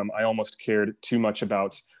forum, I almost cared too much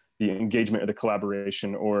about the engagement or the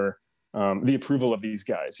collaboration or the approval of these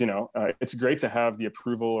guys. It's great to have the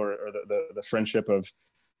approval or the friendship of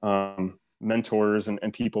mentors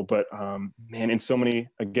and people, but man, in so many,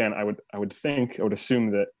 again, I would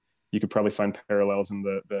assume that you could probably find parallels in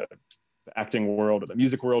the acting world or the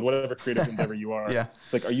music world, whatever creative endeavor you are. Yeah.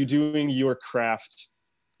 It's like, are you doing your craft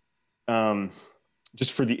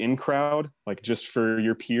just for the in crowd, like just for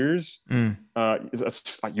your peers? You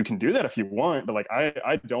can do that if you want, but like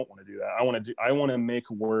I don't want to do that. I want to make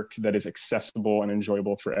work that is accessible and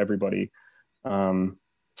enjoyable for everybody. Some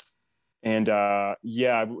of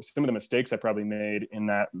the mistakes I probably made in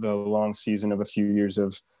the long season of a few years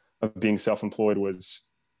of being self-employed was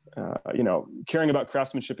caring about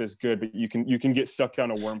craftsmanship is good, but you can get sucked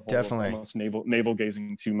down a wormhole. Definitely. Of almost navel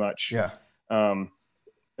gazing too much. Yeah.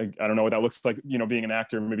 I don't know what that looks like, being an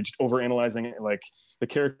actor, maybe just overanalyzing it, like the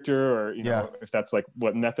character, or, if that's like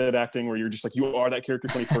what method acting, where you're just like, you are that character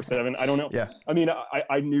 24/7. I don't know. Yeah. I mean,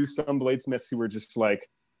 I knew some bladesmiths who were just like,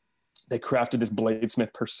 they crafted this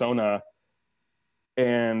bladesmith persona,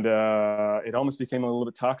 and it almost became a little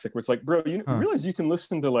bit toxic, where it's like, bro, you realize you can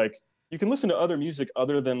listen to other music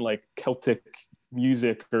other than like Celtic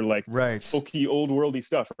music or like folky old worldy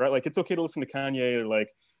stuff, right? Like, it's okay to listen to Kanye or like,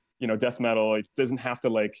 death metal. It doesn't have to,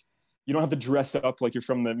 like, you don't have to dress up like you're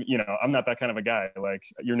from the, I'm not that kind of a guy. Like,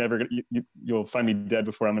 you're never gonna, you'll find me dead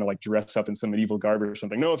before I'm going to like dress up in some medieval garb or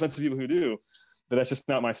something. No offense to people who do, but that's just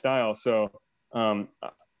not my style. So, I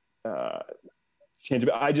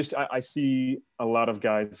see a lot of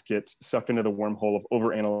guys get sucked into the wormhole of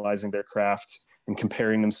overanalyzing their craft and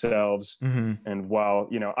comparing themselves. And while,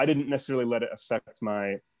 I didn't necessarily let it affect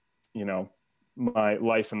my, my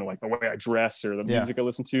life and the way I dress or the music I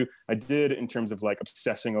listen to, I did in terms of like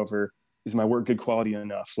obsessing over, is my work good quality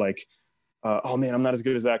enough? Like, oh man, I'm not as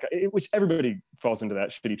good as that guy, which everybody falls into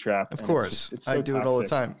that shitty trap. Of course. It's so I do toxic. It all the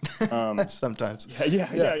time. Sometimes. Yeah.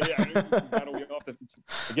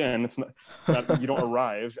 Again, it's not, you don't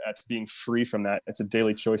arrive at being free from that. It's a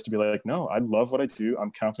daily choice to be like, no, I love what I do.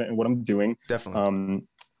 I'm confident in what I'm doing. Definitely.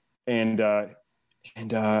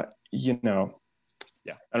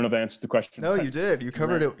 Yeah, I don't know if that answers the question. No, you did. You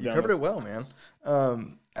covered it. You covered it well, man.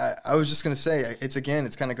 I was just going to say, it's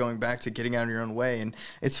kind of going back to getting out of your own way. And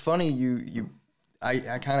it's funny,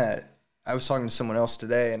 I was talking to someone else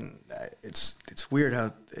today, and it's weird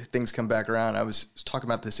how things come back around. I was talking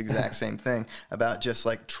about this exact same thing, about just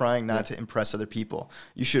like trying not to impress other people.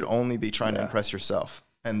 You should only be trying to impress yourself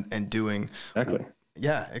and doing. Exactly.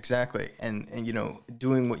 Yeah, exactly. And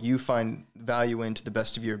doing what you find value in to the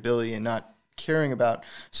best of your ability, and not caring about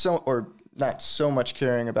not so much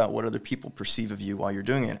caring about what other people perceive of you while you're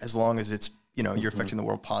doing it, as long as it's, you're affecting the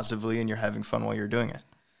world positively and you're having fun while you're doing it.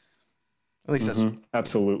 At least that's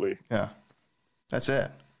absolutely. Yeah. That's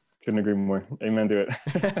it. Couldn't agree more. Amen to it.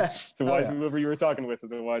 It's a wise whoever you were talking with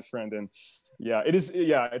is a wise friend. And yeah, it is.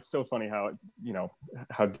 Yeah. It's so funny how,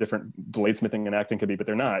 how different bladesmithing and acting could be, but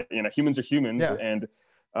they're not, humans are humans, and,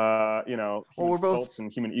 we're both faults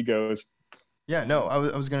and human egos. Yeah, no, I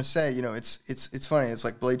was gonna say, it's funny. It's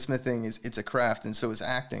like bladesmithing it's a craft, and so is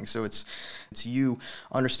acting. So it's you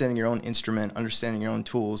understanding your own instrument, understanding your own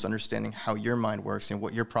tools, understanding how your mind works and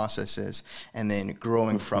what your process is, and then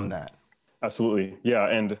growing from that. Absolutely, yeah.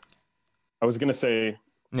 And I was gonna say,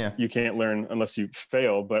 Yeah, you can't learn unless you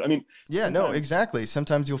fail, but I mean, yeah, no, exactly.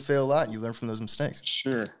 Sometimes you'll fail a lot, and you learn from those mistakes.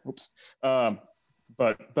 sure. Oops.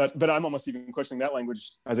 But I'm almost even questioning that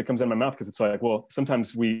language as it comes out of my mouth, because it's like, well,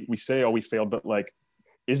 sometimes we say, oh, we failed, but like,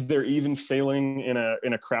 is there even failing in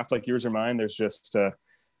a craft like yours or mine? There's just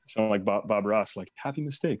sound like Bob Ross, like having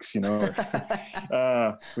mistakes,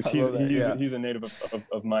 which he's a native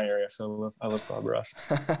of my area, so I love Bob Ross.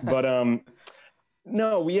 But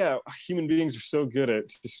no, yeah, human beings are so good at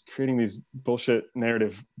just creating these bullshit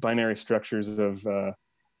narrative binary structures of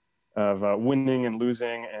winning and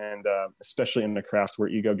losing, and especially in the craft where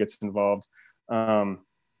ego gets involved.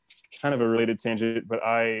 It's kind of a related tangent, but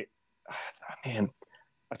I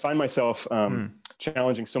find myself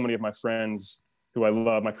challenging so many of my friends who I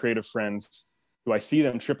love, my creative friends, who I see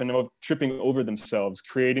them tripping over themselves,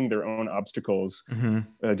 creating their own obstacles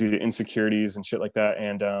due to insecurities and shit like that.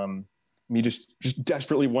 And me just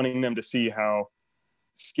desperately wanting them to see how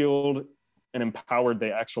skilled and empowered they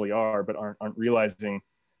actually are, but aren't realizing.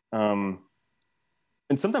 And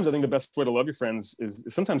sometimes I think the best way to love your friends is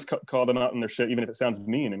sometimes call them out on their shit, even if it sounds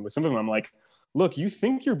mean. And with some of them, I'm like, look, you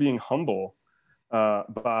think you're being humble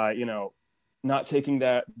by, not taking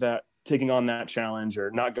taking on that challenge, or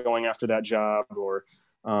not going after that job, or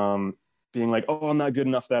being like, oh, I'm not good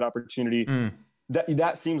enough for that opportunity.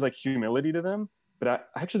 That seems like humility to them, but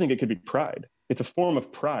I actually think it could be pride. It's a form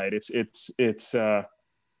of pride. It's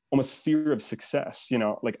almost fear of success,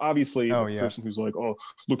 like obviously person who's like, oh,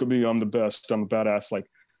 look at me, I'm the best, I'm a badass. Like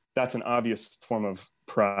that's an obvious form of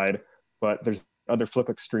pride, but there's other flip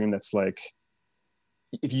extreme that's like,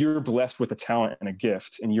 if you're blessed with a talent and a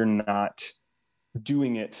gift and you're not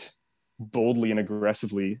doing it boldly and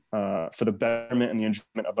aggressively for the betterment and the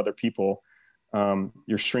enjoyment of other people,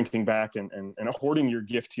 you're shrinking back and hoarding your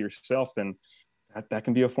gift to yourself, and that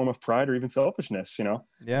can be a form of pride or even selfishness,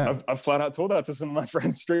 Yeah. I've flat out told that to some of my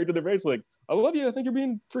friends straight to their face, like, I love you, I think you're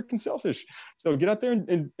being freaking selfish. So get out there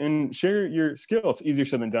and share your skill. It's easier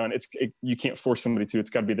said than done. You can't force somebody to. It's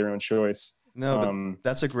got to be their own choice. No, but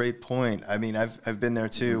that's a great point. I mean, I've been there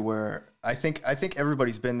too, where I think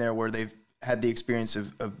everybody's been there, where they've had the experience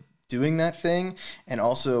of doing that thing, and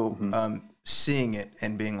also seeing it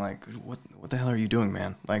and being like, what the hell are you doing,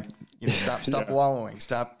 man? Like, stop wallowing.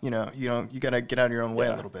 Stop, you got to get out of your own way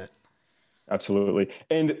a little bit. Absolutely.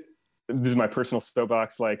 And this is my personal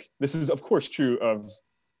soapbox. Like, this is of course true of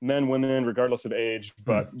men, women, regardless of age,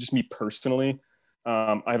 but just me personally,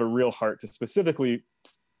 I have a real heart to specifically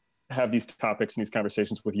have these topics and these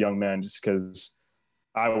conversations with young men, just because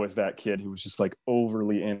I was that kid who was just like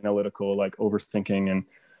overly analytical, like overthinking.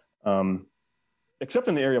 And except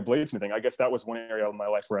in the area of bladesmithing, I guess that was one area of my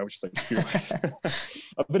life where I was just like fearless.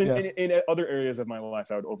 But in other areas of my life,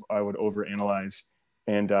 I would overanalyze.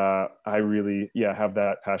 And I really, have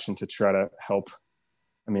that passion to try to help.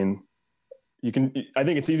 I mean, I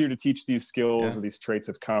think it's easier to teach these skills or these traits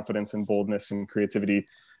of confidence and boldness and creativity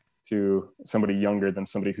to somebody younger than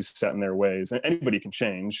somebody who's set in their ways. And anybody can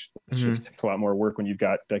change. It just takes a lot more work when you've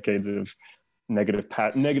got decades of negative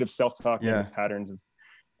self-talk, negative patterns of.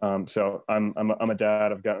 So I'm a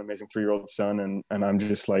dad. I've got an amazing 3-year-old son, and I'm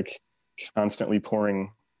just like constantly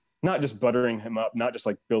pouring, not just buttering him up, not just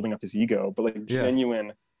like building up his ego, but like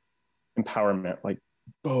genuine empowerment. Like,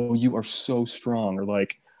 oh, you are so strong. Or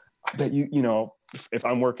like, I bet if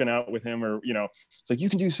I'm working out with him, or, it's like, you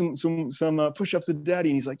can do some push-ups with daddy.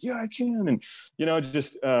 And he's like, yeah, I can. And,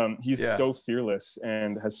 just, he's so fearless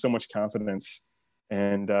and has so much confidence.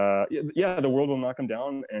 And the world will knock him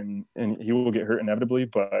down, and he will get hurt inevitably.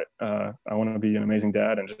 But I want to be an amazing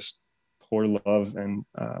dad and just pour love and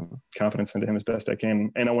confidence into him as best I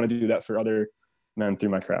can. And I want to do that for other men through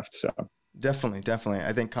my craft. So definitely.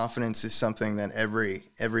 I think confidence is something that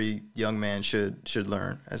every young man should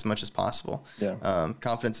learn as much as possible. Yeah.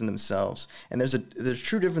 Confidence in themselves. And there's a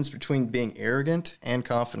true difference between being arrogant and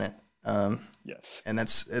confident. Yes. And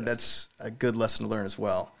that's a good lesson to learn as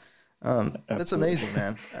well. That's amazing,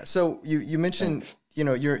 man. So you mentioned,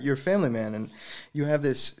 you're a family man, and you have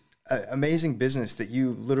this amazing business that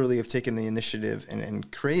you literally have taken the initiative and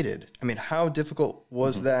created. I mean, how difficult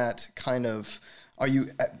was that kind of,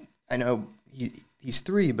 I know he's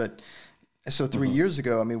 3, but so 3 years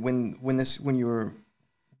ago, I mean, when you were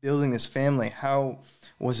building this family, how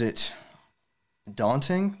was it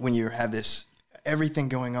daunting when you have this, everything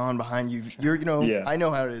going on behind you? I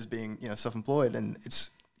know how it is being, self-employed, and it's,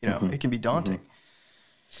 it can be daunting.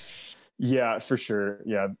 Yeah, for sure.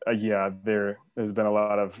 There's been a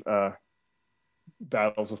lot of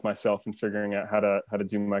battles with myself and figuring out how to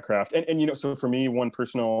do my craft. And so for me, one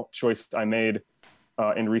personal choice I made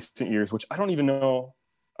in recent years, which I don't even know,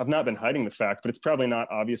 I've not been hiding the fact, but it's probably not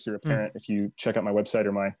obvious or apparent if you check out my website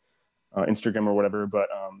or my Instagram or whatever. But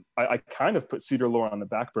I kind of put Cedar Lore on the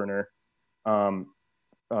back burner for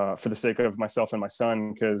the sake of myself and my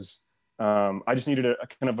son, because I just needed a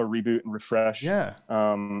kind of a reboot and refresh. Yeah.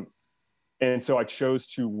 And so I chose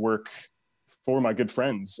to work for my good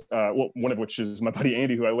friends. One of which is my buddy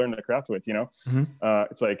Andy, who I learned to craft with.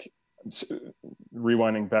 It's like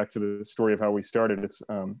rewinding back to the story of how we started. It's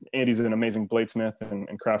Andy's an amazing bladesmith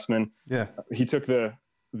and craftsman. Yeah. He took the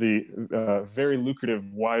very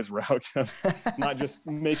lucrative wise route of not just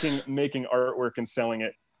making artwork and selling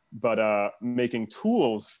it, but making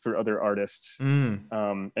tools for other artists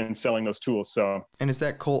and selling those tools. So, and is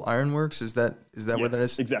that Cole Ironworks? Is that where that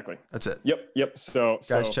is? Exactly. That's it. Yep. So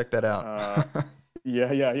guys, check that out.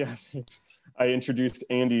 Yeah. I introduced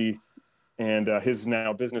Andy and his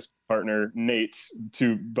now business partner, Nate,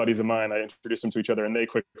 two buddies of mine. I introduced them to each other, and they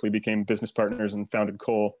quickly became business partners and founded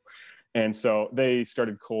Cole. And so they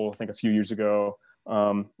started Cole, I think, a few years ago,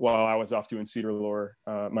 while I was off doing Cedar Lore,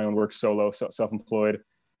 my own work solo, self-employed.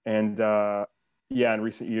 And in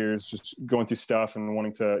recent years, just going through stuff and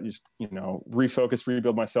wanting to just, refocus,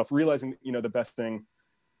 rebuild myself, realizing, the best thing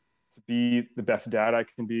to be the best dad I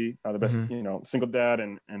can be, the best, single dad,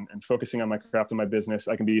 and focusing on my craft and my business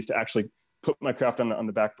I can be, is to actually put my craft on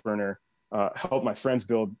the back burner, help my friends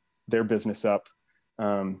build their business up.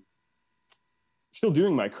 Still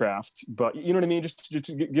doing my craft, but you know what I mean? Just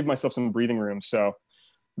to give myself some breathing room. So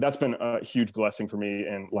that's been a huge blessing for me,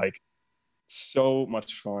 and like so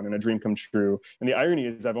much fun and a dream come true. And the irony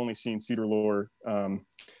is I've only seen Cedar Lore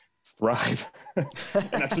thrive and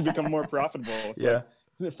actually become more profitable. Like,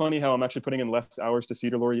 isn't it funny how I'm actually putting in less hours to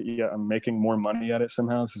Cedar Lore, yet I'm making more money at it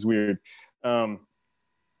somehow? This is weird.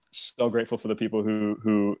 So grateful for the people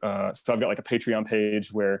who so I've got like a Patreon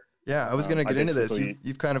page where I was going to get into this.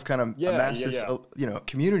 You've kind of amassed this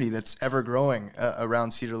community that's ever growing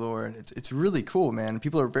around Cedar Lore, and it's really cool, man.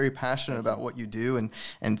 People are very passionate about what you do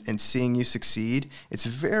and seeing you succeed. It's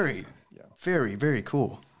very, very, very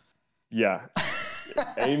cool. Yeah.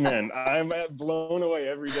 Amen. I'm blown away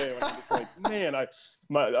every day when I'm just like, man,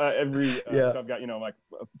 so I've got, like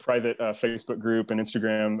a private Facebook group and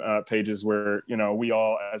Instagram pages where, we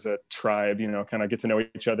all as a tribe, kind of get to know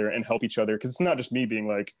each other and help each other. Cause it's not just me being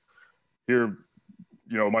like, here,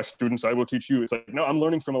 my students, I will teach you. It's like, no, I'm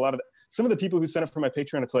learning from some of the people who sign up for my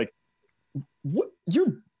Patreon. It's like, what,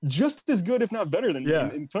 you're just as good, if not better than me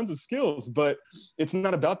in tons of skills, but it's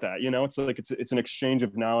not about that. It's like, it's an exchange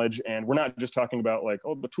of knowledge. And we're not just talking about like,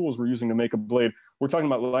 the tools we're using to make a blade. We're talking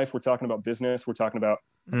about life. We're talking about business. We're talking about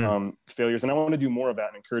failures. And I want to do more of that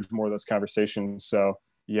and encourage more of those conversations. So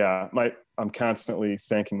I'm constantly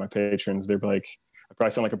thanking my patrons. They're like, I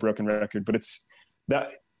probably sound like a broken record, but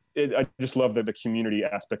I just love the community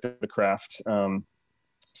aspect of the craft.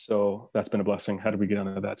 So that's been a blessing. How did we get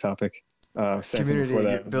onto that topic?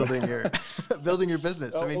 Community, building your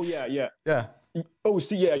business. How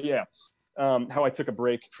I took a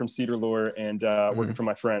break from Cedar Lore and working for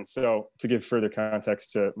my friends. So to give further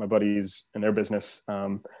context to my buddies and their business,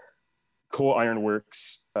 Cole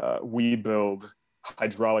Ironworks, we build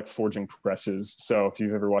hydraulic forging presses. So if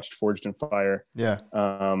you've ever watched Forged in Fire,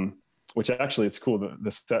 which actually it's cool.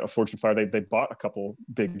 The set of Forged in Fire, they bought a couple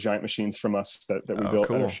big giant machines from us that we built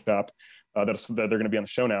at our shop. That they're going to be on the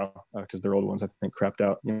show now because their old ones I think crapped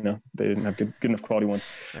out. They didn't have good enough quality ones.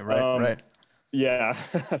 Right. Yeah,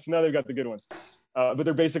 so now they've got the good ones. But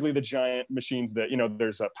they're basically the giant machines that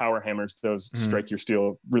there's power hammers. Those strike your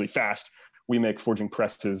steel really fast. We make forging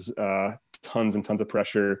presses, tons and tons of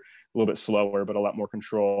pressure, a little bit slower, but a lot more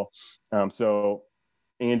control. So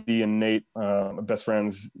Andy and Nate, best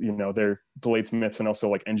friends, they're bladesmiths and also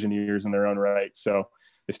like engineers in their own right. So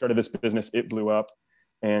they started this business. It blew up.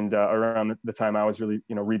 And around the time I was really,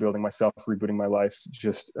 rebuilding myself, rebooting my life,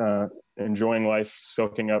 just enjoying life,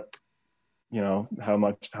 soaking up,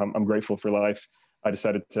 how I'm grateful for life. I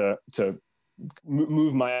decided to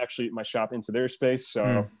move my shop into their space.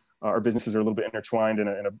 So our businesses are a little bit intertwined in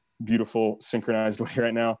a beautiful, synchronized way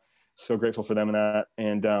right now. So grateful for them in that.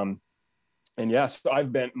 So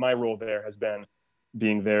my role there has been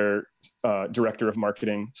being their director of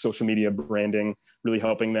marketing, social media branding, really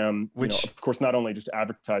helping them, of course, not only just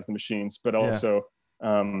advertise the machines, but also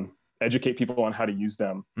educate people on how to use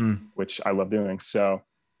them, which I love doing. So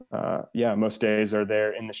most days are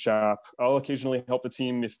there in the shop. I'll occasionally help the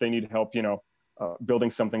team if they need help, building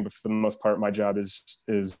something, but for the most part, my job is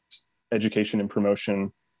education and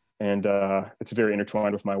promotion and it's very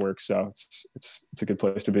intertwined with my work. So it's a good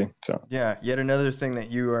place to be. So yeah, yet another thing that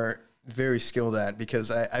you are very skilled at,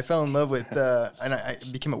 because I fell in love with and I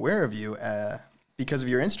became aware of you because of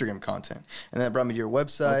your Instagram content, and that brought me to your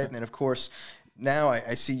website, Okay. and then of course now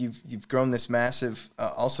I see you've grown this massive,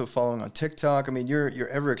 also following on TikTok. I mean, you're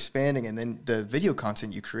ever expanding, and then the video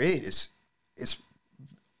content you create is it's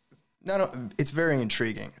very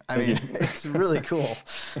intriguing. I mean, it's really cool.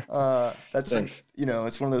 That's you know,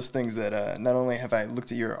 it's one of those things that not only have I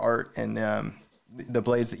looked at your art and the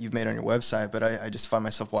blades that you've made on your website, but I just find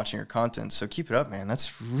myself watching your content. So keep it up, man.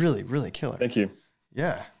 That's really, really killer. Thank you.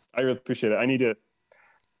 Yeah. I really appreciate it. I need to,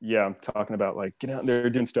 I'm talking about like getting out there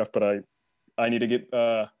doing stuff, but I need to get,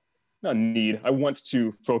 I want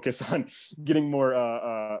to focus on getting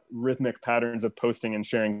more rhythmic patterns of posting and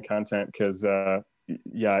sharing content. Cause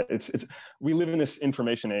we live in this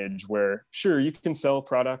information age where sure, you can sell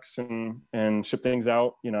products and ship things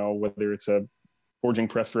out, you know, whether it's a forging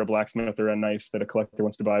press for a blacksmith or a knife that a collector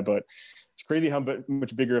wants to buy, but it's crazy how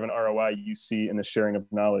much bigger of an ROI you see in the sharing of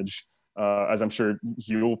knowledge. As I'm sure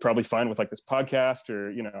you'll probably find with like this podcast,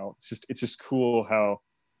 or, you know, it's just cool how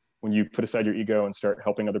when you put aside your ego and start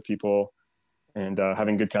helping other people and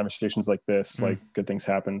having good conversations like this, like good things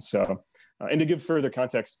happen. So, and to give further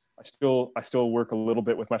context, I still work a little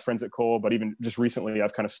bit with my friends at Cole, but even just recently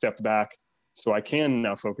I've kind of stepped back so I can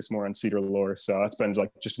now focus more on Cedar Lore. So that's been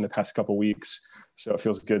like just in the past couple of weeks. So it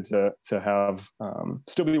feels good to have,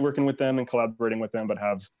 still be working with them and collaborating with them, but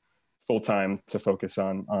have full time to focus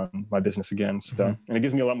on my business again. So, and it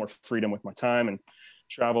gives me a lot more freedom with my time and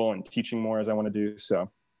travel and teaching more as I want to do.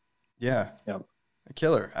 So yeah. A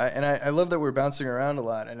killer. I love that we're bouncing around a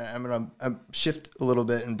lot, and I'm going to shift a little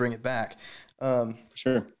bit and bring it back.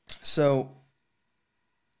 Sure. So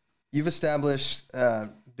you've established,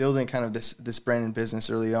 building kind of this brand and business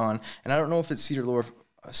early on, and I don't know if it's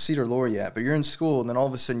Cedar Lore yet, but you're in school, and then all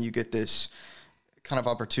of a sudden you get this kind of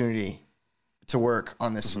opportunity to work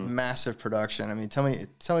on this massive production. I mean, tell me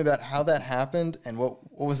about how that happened and what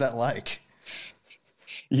was that like?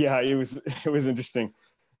 Yeah, it was interesting.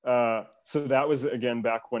 So that was again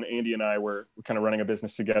back when Andy and I were kind of running a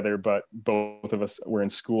business together, but both of us were in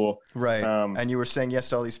school. Right. And you were saying yes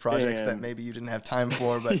to all these projects that maybe you didn't have time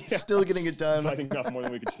for, but still getting it done. Biting off more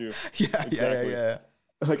than we could chew. Yeah.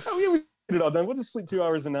 Like, oh yeah, we get it all done. We'll just sleep 2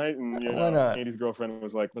 hours a night. And you know, Andy's girlfriend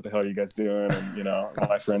was like, what the hell are you guys doing? And you know,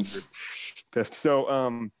 my friends were pissed.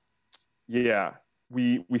 So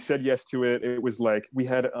we said yes to it. It was like we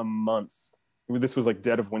had a month. This was like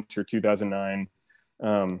dead of winter 2009.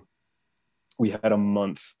 We had a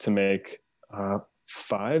month to make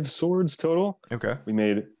 5 swords total. Okay. We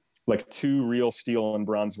made like 2 real steel and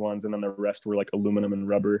bronze ones, and then the rest were like aluminum and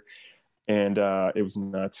rubber. And it was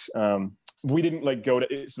nuts. We didn't like go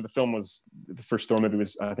to, so the film was, the first Thor movie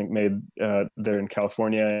was, I think, made there in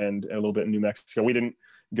California and a little bit in New Mexico. We didn't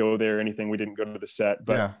go there or anything. We didn't go to the set,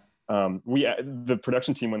 but the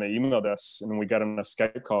production team, when they emailed us and we got on a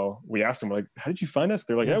Skype call, we asked them, like, how did you find us?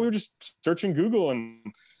 They're like, we were just searching Google, and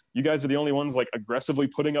you guys are the only ones like aggressively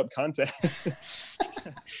putting up content.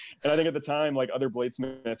 And I think at the time, like other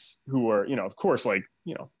bladesmiths who were, you know, of course, like,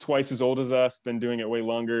 you know, twice as old as us, been doing it way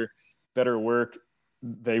longer, better work,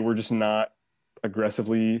 they were just not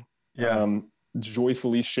aggressively,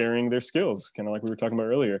 joyfully sharing their skills, kind of like we were talking about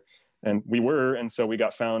earlier. And we were, and so we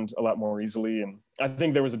got found a lot more easily. And I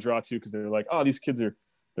think there was a draw too, because they were like, oh, they're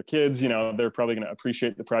kids, you know, they're probably going to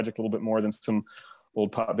appreciate the project a little bit more than some old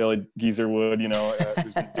pot-bellied geezer would, you know,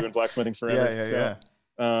 who's been doing blacksmithing forever.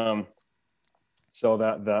 So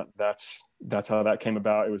that's how that came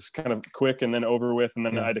about. It was kind of quick and then over with, and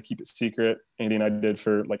then I had to keep it secret. Andy and I did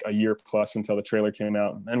for like a year plus until the trailer came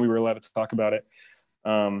out, and we were allowed to talk about it.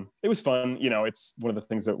 It was fun. You know, it's one of the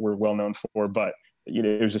things that we're well known for, but you know,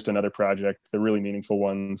 it was just another project. The really meaningful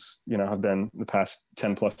ones, you know, have been the past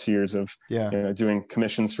 10 plus years of, you know, doing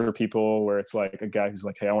commissions for people where it's like a guy who's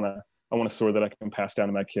like, hey, I want a sword that I can pass down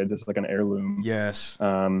to my kids. It's like an heirloom. Yes.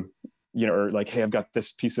 You know, or like, hey, I've got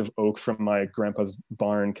this piece of oak from my grandpa's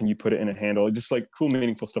barn. Can you put it in a handle? Just like cool,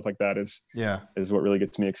 meaningful stuff like that is what really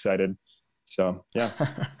gets me excited. So, yeah.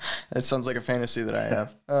 That sounds like a fantasy that I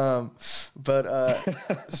have. But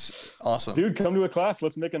awesome. Dude, come to a class.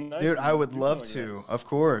 Let's make a nice. Dude, I would love to, of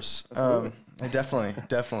course. Definitely.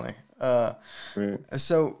 So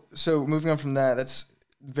moving on from that, that's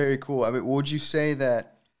very cool. I mean, would you say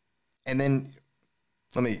that, and then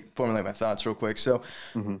let me formulate my thoughts real quick. So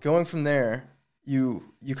going from there, you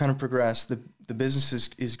kind of progress, the business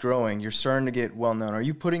is growing, you're starting to get well known. Are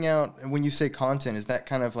you putting out, when you say content, is that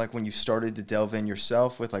kind of like when you started to delve in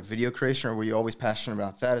yourself with like video creation, or were you always passionate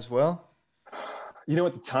about that as well? You know,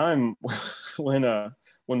 at the time when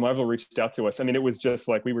when Marvel reached out to us, I mean, it was just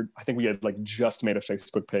like I think we had like just made a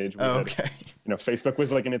Facebook page. Okay. Facebook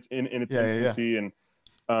was like in its infancy. And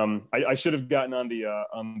I should have gotten on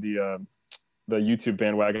the YouTube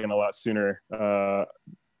bandwagon a lot sooner.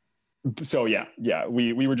 So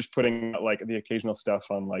we were just putting like the occasional stuff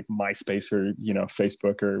on like MySpace or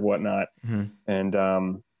Facebook or whatnot. And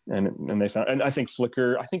they found, and I think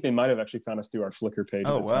Flickr, I think they might have actually found us through our Flickr page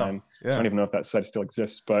at the time. I don't even know if that site still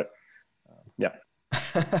exists, but yeah.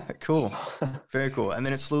 Cool. Very cool. And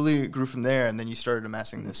then it slowly grew from there, and then you started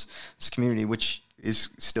amassing this community, which is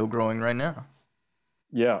still growing right now.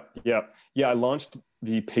 Yeah. I launched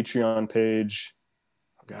the Patreon page,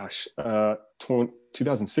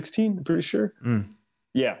 2016, I'm pretty sure.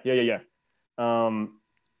 Yeah. And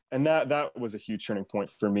that was a huge turning point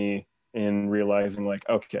for me in realizing like,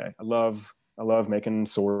 okay, I love making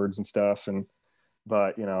swords and stuff.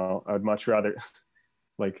 But I would much rather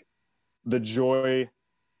like the joy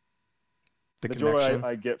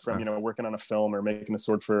I get from, working on a film or making a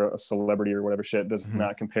sword for a celebrity or whatever shit does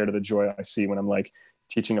not compare to the joy I see when I'm like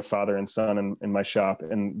teaching a father and son in my shop,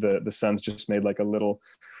 and the son's just made like a little,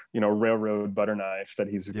 railroad butter knife that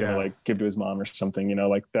he's gonna like give to his mom or something,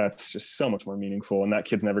 like that's just so much more meaningful, and that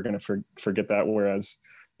kid's never gonna forget that. Whereas,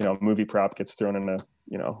 a movie prop gets thrown in a,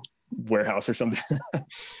 warehouse or something.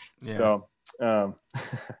 So, no,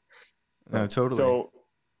 totally. So,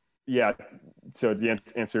 yeah. So the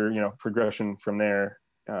answer, progression from there.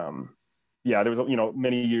 There was,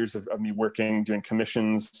 many years of me working, doing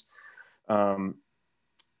commissions.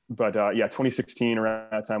 But 2016 around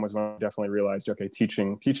that time was when I definitely realized, okay,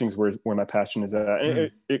 teaching's where my passion is at.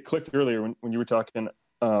 And it clicked earlier when you were talking.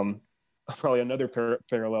 Probably another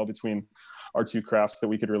parallel between our two crafts that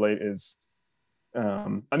we could relate is,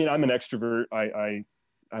 I'm an extrovert. I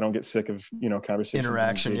don't get sick of, conversations,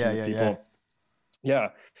 interaction. Yeah.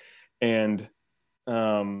 And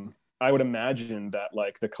I would imagine that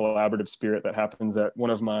like the collaborative spirit that happens at one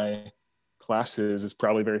of my classes is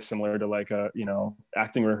probably very similar to like a,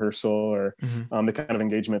 acting rehearsal or the kind of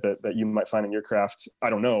engagement that you might find in your craft. I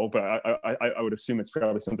don't know, but I would assume it's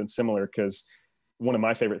probably something similar, because one of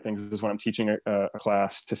my favorite things is when I'm teaching a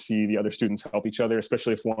class to see the other students help each other,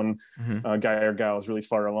 especially if one guy or gal is really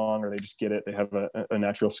far along, or they just get it. They have a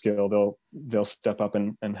natural skill. They'll step up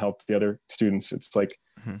and help the other students. It's like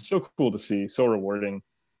so cool to see, so rewarding.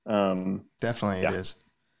 Definitely it is.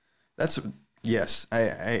 Yes, I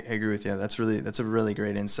agree with you. That's a really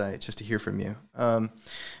great insight just to hear from you.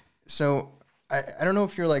 So I don't know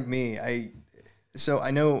if you're like me. I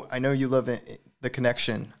know you love the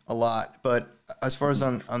connection a lot, but as far as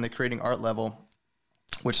on the creating art level,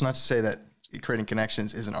 which not to say that creating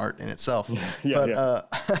connections is an art in itself, on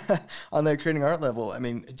the creating art level, I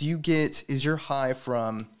mean, do you get the high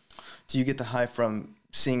from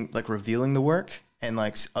seeing, like, revealing the work and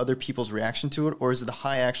like other people's reaction to it, or is the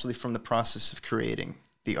high actually from the process of creating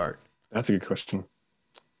the art? That's a good question.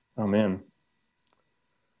 Oh man.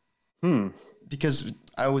 Because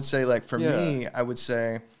I would say, like, for me, I would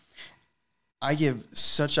say I give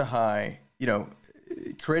such a high,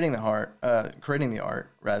 creating the art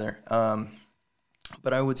rather.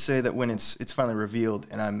 But I would say that when it's finally revealed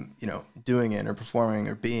and I'm, doing it or performing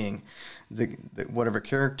or being the whatever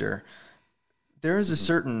character, there is a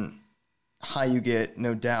certain high you get,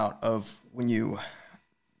 no doubt, of when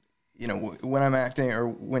when I'm acting, or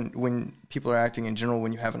when people are acting in general,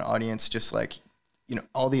 when you have an audience, just like,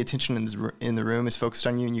 all the attention in the room is focused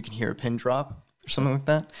on you, and you can hear a pin drop or something like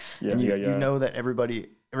that. And you know that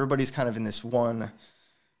everybody's kind of in this one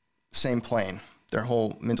same plane, their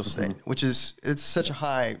whole mental state, which is, it's such a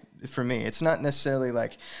high for me. It's not necessarily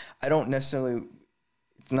like,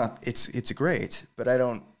 it's great, but I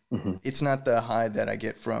don't, it's not the high that I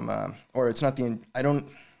get from, or it's not I don't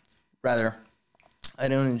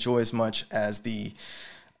enjoy as much as the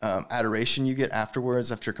adoration you get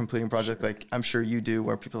afterwards after completing a project. Like, I'm sure you do,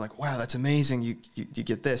 where people are like, wow, that's amazing, you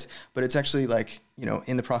get this. But it's actually like,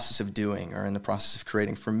 in the process of doing, or in the process of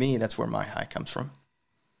creating, for me, that's where my high comes from.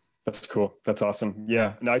 That's cool. That's awesome.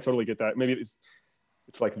 Yeah. No, I totally get that. Maybe it's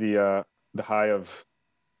like the high of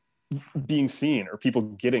being seen, or people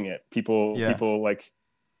getting it. People like,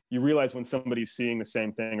 you realize when somebody's seeing the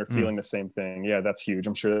same thing or feeling the same thing. Yeah, that's huge.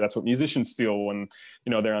 I'm sure that's what musicians feel when,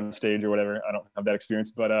 they're on stage or whatever. I don't have that experience,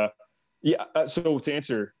 but so to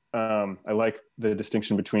answer, I like the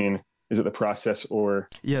distinction between, is it the process or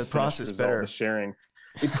the process better, the sharing.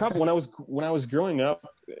 It probably, when I was growing up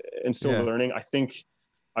and still learning, I think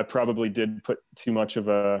I probably did put too much of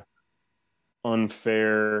a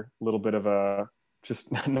unfair, little bit of a,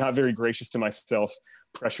 just not very gracious to myself,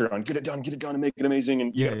 pressure on get it done and make it amazing,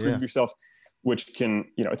 and you gotta prove yourself. which can,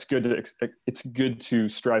 it's good to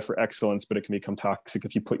strive for excellence, but it can become toxic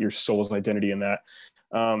if you put your soul's identity in that.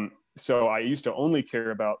 So I used to only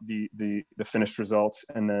care about the finished results,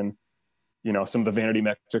 and then, some of the vanity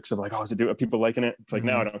metrics of like, oh, are people liking it? It's like,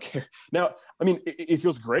 now I don't care. Now, I mean, it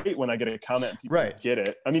feels great when I get a comment and people get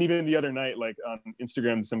it. I mean, even the other night, like on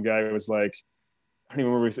Instagram, some guy was like, I don't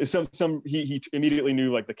even remember. He immediately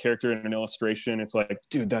knew like the character in an illustration. It's like,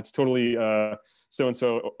 dude, that's totally so and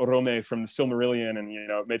so Orome from the Silmarillion,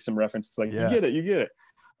 and made some reference. It's like, you get it.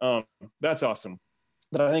 That's awesome.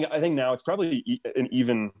 But I think now it's probably an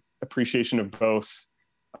even appreciation of both,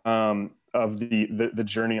 of the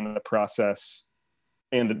journey and the process,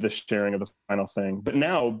 and the sharing of the final thing. But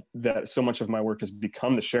now that so much of my work has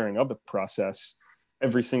become the sharing of the process,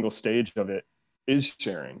 every single stage of it is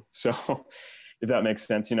sharing. So if that makes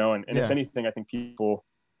sense, and if anything, I think people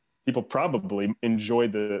probably enjoy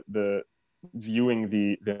the viewing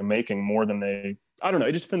the making more than I don't know.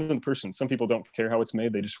 It just depends on the person. Some people don't care how it's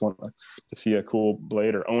made. They just want to see a cool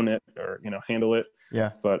blade or own it or, handle it.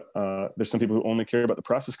 Yeah. But there's some people who only care about the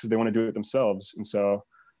process because they want to do it themselves. And so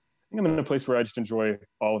I think I'm in a place where I just enjoy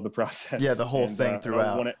all of the process. Yeah. The whole thing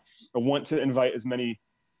throughout. I want to invite as many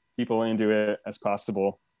people into it as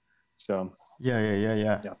possible. So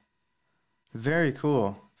yeah. Very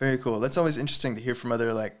cool. Very cool. That's always interesting to hear from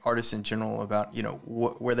other like artists in general about,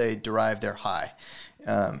 where they derive their high,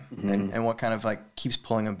 and what kind of like keeps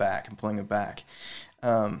pulling them back.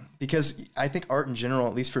 Because I think art in general,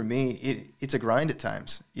 at least for me, it's a grind at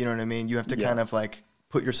times. You know what I mean? You have to kind of like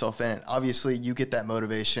put yourself in it. Obviously you get that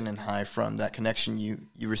motivation and high from that connection you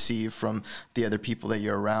receive from the other people that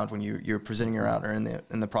you're around when you're presenting around, or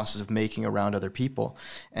in the process of making around other people.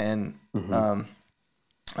 And,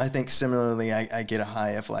 I think similarly, I get a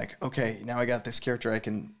high of like, okay, now I got this character, I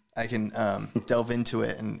can delve into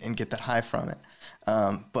it and get that high from it.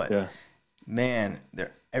 But man,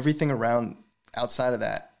 everything around outside of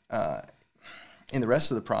that, in the rest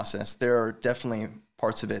of the process, there are definitely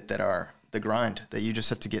parts of it that are the grind that you just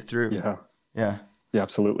have to get through. Yeah,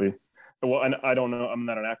 absolutely. Well, and I don't know, I'm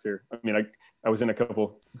not an actor. I mean, I was in a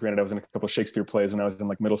couple Shakespeare plays when I was in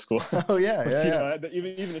like middle school. Oh yeah.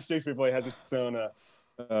 Even a Shakespeare play has its own,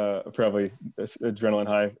 probably adrenaline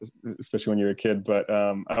high, especially when you're a kid. But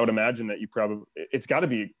I would imagine that it's got to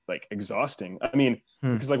be like exhausting. I mean,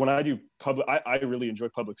 because like when I do public, I really enjoy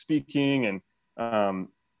public speaking, and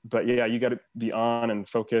but you got to be on and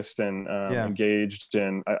focused and engaged.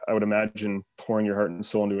 And I would imagine pouring your heart and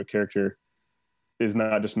soul into a character is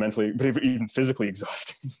not just mentally, but even physically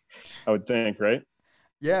exhausting. I would think, right?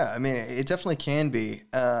 Yeah, I mean, it definitely can be.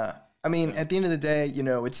 I mean, at the end of the day,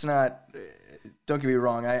 it's not. Don't get me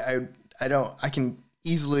wrong. I can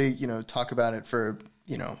easily, talk about it for,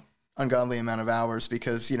 ungodly amount of hours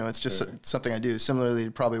because, it's just something I do. Similarly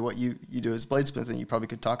to probably what you do as bladesmith, and you probably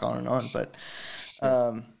could talk on and on. But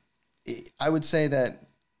I would say that,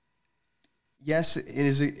 yes,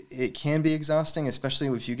 it can be exhausting, especially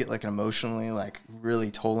if you get like an emotionally like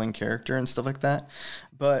really tolling character and stuff like that.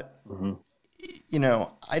 But,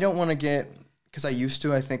 I don't want to get, because I used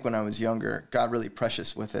to, I think when I was younger, got really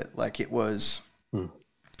precious with it. Like it is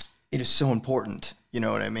so important, you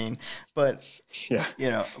know what I mean? But,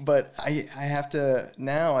 but I have to,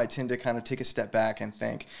 now I tend to kind of take a step back and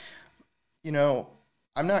think,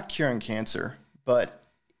 I'm not curing cancer, but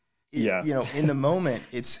in the moment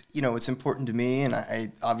it's important to me. And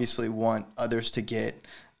I obviously want others to get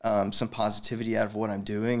some positivity out of what I'm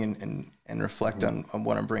doing and reflect on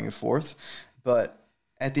what I'm bringing forth. But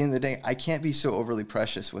at the end of the day, I can't be so overly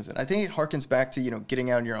precious with it. I think it harkens back to,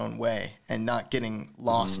 getting out of your own way and not getting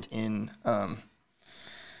lost in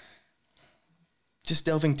just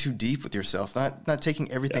delving too deep with yourself, not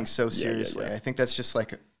taking everything so seriously. I think that's just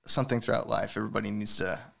like something throughout life everybody needs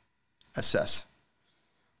to assess.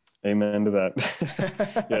 Amen to that.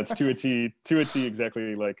 It's to a T,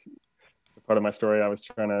 exactly like the part of my story I was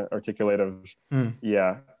trying to articulate of,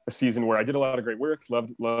 a season where I did a lot of great work,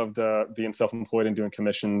 loved being self-employed and doing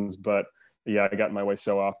commissions, but I got in my way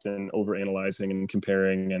so often, overanalyzing and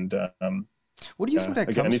comparing. And what do you think that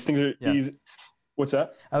comes? And these things are easy. What's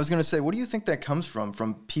that? I was going to say, what do you think that comes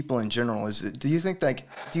from people in general? Do you think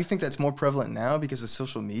that's more prevalent now because of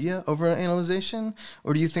social media, overanalyzation,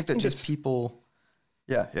 or do you think that just people?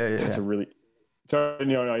 Yeah. That's a really. Sorry,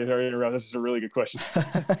 this is a really good question.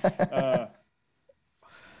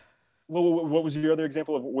 Well, what was your other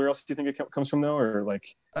example of where else do you think it comes from, though, or like?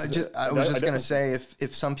 I was just going to say,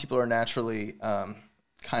 if some people are naturally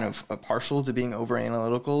kind of partial to being over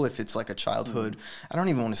analytical, if it's like a childhood, I don't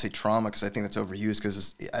even want to say trauma because I think that's overused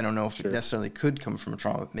because I don't know if it necessarily could come from a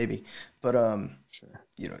trauma, maybe, but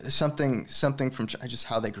something from just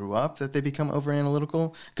how they grew up that they become over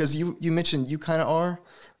analytical? Because you mentioned you kind of are,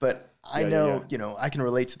 but I know, I can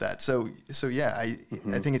relate to that. So yeah, I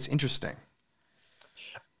think it's interesting.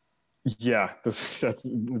 Yeah, that's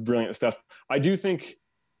brilliant stuff. I do think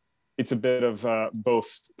it's a bit of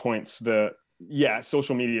both points.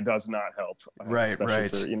 Social media does not help,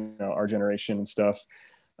 especially for our generation and stuff.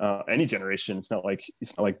 Any generation. It's not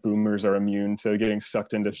like boomers are immune to getting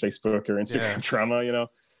sucked into Facebook or Instagram trauma,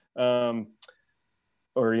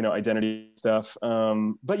 or identity stuff.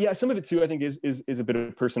 But yeah, some of it too, I think is a bit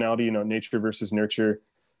of personality, nature versus nurture.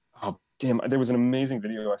 Oh damn! There was an amazing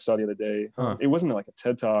video I saw the other day. It wasn't like a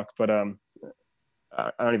TED Talk, but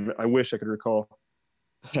I wish I could recall.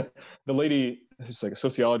 The lady, it's like a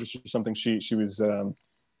sociologist or something. She was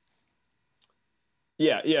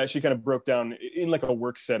she kind of broke down in like a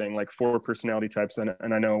work setting, like 4 personality types, and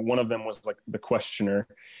I know one of them was like the questioner.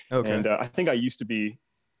 Okay. And I think I used to be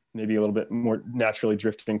maybe a little bit more naturally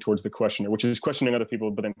drifting towards the questioner, which is questioning other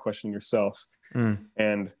people, but then questioning yourself. And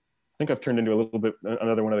I think I've turned into a little bit,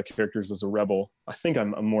 another one of the characters was a rebel. I think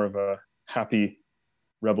I'm more of a happy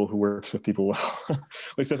rebel who works with people well. At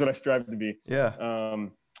least that's what I strive to be. Yeah.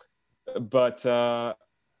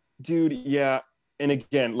 Dude, yeah. And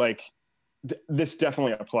again, like this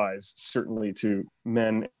definitely applies certainly to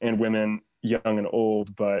men and women, young and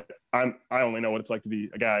old, but I only know what it's like to be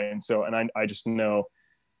a guy. And I just know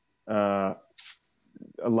a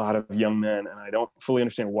lot of young men, and I don't fully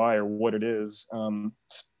understand why or what it is.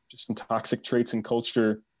 Just some toxic traits in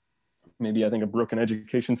culture. Maybe I think a broken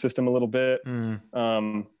education system a little bit.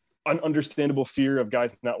 Understandable fear of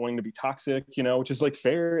guys not wanting to be toxic, which is like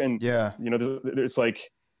fair. And there's like,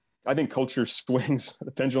 I think culture swings,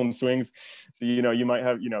 the pendulum swings. So, you might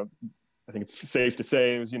have, I think it's safe to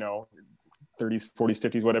say it was, 30s, 40s,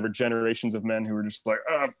 50s, whatever generations of men who were just like,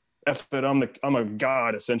 F it, I'm a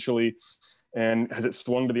god essentially. And has it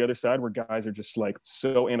swung to the other side where guys are just like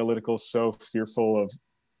so analytical, so fearful of,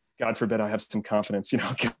 God forbid I have some confidence,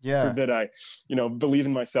 God forbid I, believe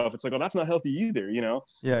in myself. It's like, well, that's not healthy either, You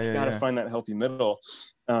gotta find that healthy middle.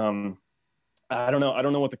 I don't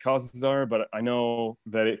know what the causes are, but I know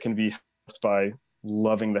that it can be helped by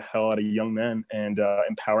loving the hell out of young men and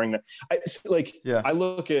empowering them. I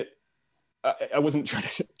look at, I wasn't trying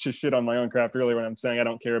to shit on my own craft earlier when I'm saying I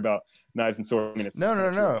don't care about knives and swords. I mean, it's no.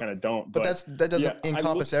 Kind of don't. But that doesn't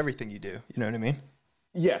encompass everything you do. You know what I mean?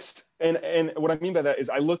 Yes, and what I mean by that is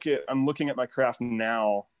I'm looking at my craft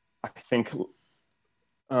now. I think,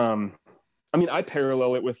 I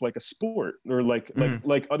parallel it with like a sport or like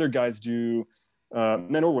other guys do,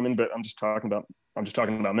 men or women. But I'm just talking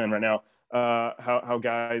about men right now. How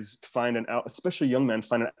guys find especially young men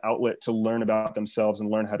find an outlet to learn about themselves and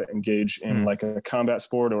learn how to engage in like a combat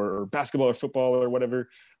sport or basketball or football or whatever,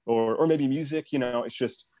 or maybe music. It's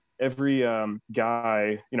just every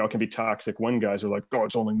guy, it can be toxic when guys are like, oh,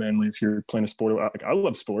 it's only manly if you're playing a sport. Like, I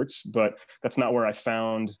love sports, but that's not where I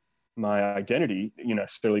found my identity,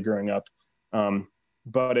 necessarily growing up.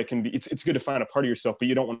 But it can be, it's good to find a part of yourself, but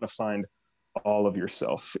you don't want to find all of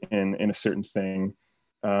yourself in a certain thing.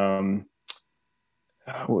 What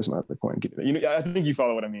was my other point? I think you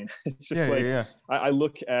follow what I mean. It's just I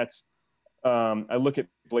look at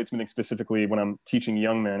bladesmithing specifically when I'm teaching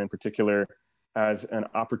young men in particular as an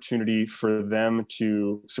opportunity for them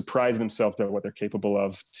to surprise themselves by what they're capable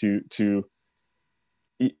of,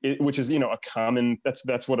 which is, a common,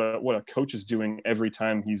 that's what a coach is doing every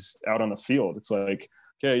time he's out on the field. It's like,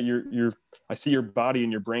 okay, I see your body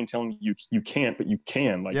and your brain telling you can't, but you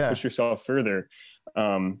can push yourself further.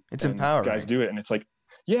 It's empowering. Guys do it. And it's like,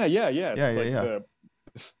 the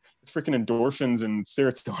freaking endorphins and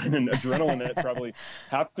serotonin and adrenaline that probably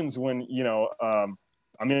happens when,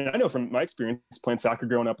 I know from my experience playing soccer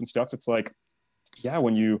growing up and stuff, it's like,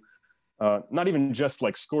 when you, not even just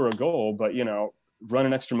like score a goal, but, run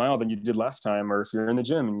an extra mile than you did last time, or if you're in the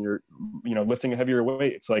gym and you're, lifting a heavier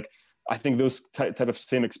weight, it's like, I think those type of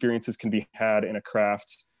same experiences can be had in a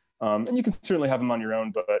craft. And you can certainly have them on your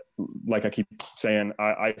own, but like I keep saying,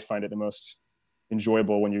 I find it the most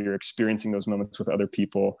enjoyable when you're experiencing those moments with other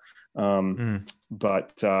people.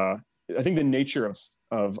 But I think the nature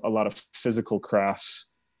of a lot of physical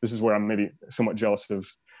crafts, this is where I'm maybe somewhat jealous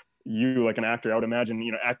of you, like an actor. I would imagine,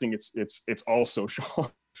 acting, it's all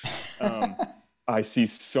social. I see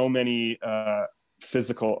so many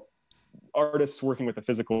physical artists working with a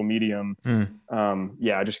physical medium.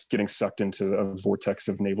 Just getting sucked into a vortex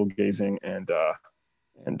of navel gazing, and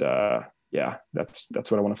that's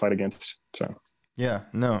what I want to fight against. So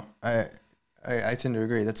I tend to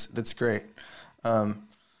agree. That's great.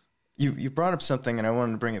 you brought up something, and I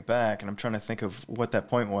wanted to bring it back, and I'm trying to think of what that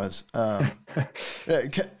point was.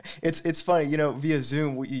 It's funny, you know, via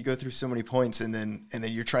Zoom, you go through so many points, and then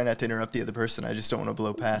you're trying not to interrupt the other person. I just don't want to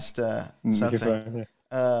blow past something.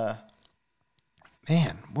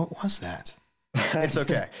 Man, what was that? It's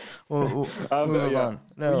okay. We'll move on.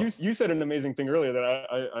 No, you said an amazing thing earlier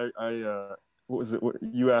that I what was it? What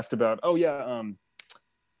you asked about? Oh yeah,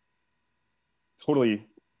 totally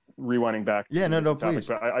rewinding back. Yeah, no, please.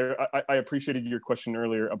 But I appreciated your question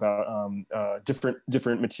earlier about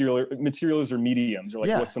different materials or mediums, or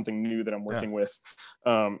like what's something new that I'm working with.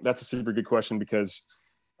 That's a super good question, because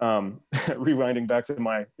rewinding back to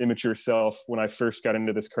my immature self when I first got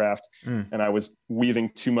into this craft, and I was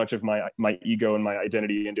weaving too much of my ego and my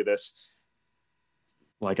identity into this.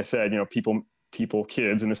 Like I said, you know,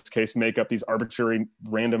 kids in this case, make up these arbitrary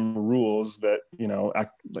random rules that, you know,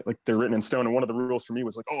 act like they're written in stone. And one of the rules for me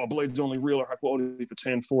was like, oh, a blade's only real or high quality if it's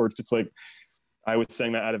hand forged. It's like, I was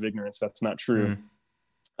saying that out of ignorance. That's not true.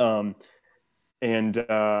 So,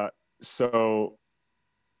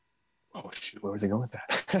 oh shoot, where was I going with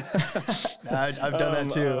that? I've done that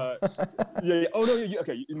too. Yeah. Oh no.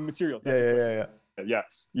 Okay. Materials. Yeah.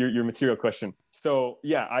 Your material question. So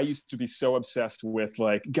yeah, I used to be so obsessed with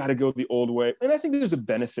like, gotta go the old way. And I think there's a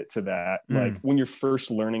benefit to that. Like when you're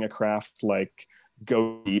first learning a craft, like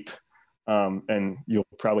go deep, and you'll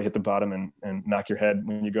probably hit the bottom and knock your head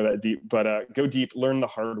when you go that deep, but go deep, learn the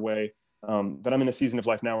hard way. But I'm in a season of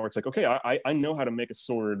life now where it's like, okay, I know how to make a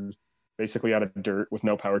sword basically out of dirt with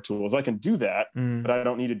no power tools. I can do that, but I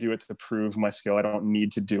don't need to do it to prove my skill. I don't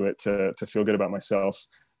need to do it to feel good about myself.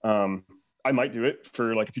 I might do it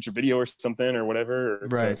for like a future video or something or whatever, or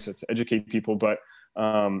to educate people. But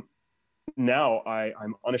now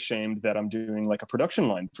I'm unashamed that I'm doing like a production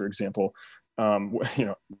line, for example. You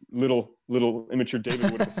know, little immature David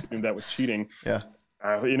would have assumed that was cheating. Yeah.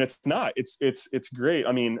 And it's not. It's great.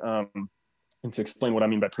 I mean, and to explain what I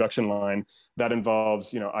mean by production line, that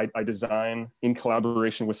involves, you know, I design in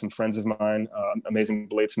collaboration with some friends of mine, amazing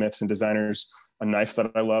bladesmiths and designers, a knife that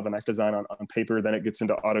I love, a knife design on paper. Then it gets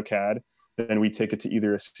into AutoCAD. Then we take it to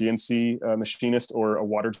either a CNC machinist or a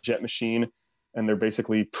water jet machine, and they're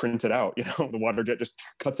basically printed out. You know, the water jet just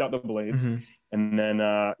cuts out the blades. And then,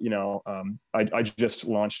 you know, I just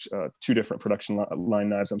launched 2 different production line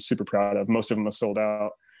knives I'm super proud of. Most of them are sold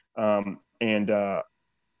out. And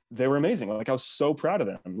they were amazing. Like I was so proud of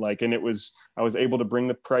them. Like, and I was able to bring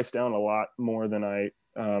the price down a lot more than I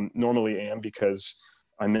normally am, because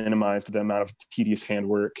I minimized the amount of tedious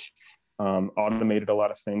handwork, automated a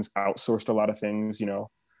lot of things, outsourced a lot of things, you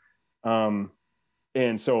know.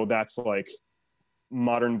 And so that's like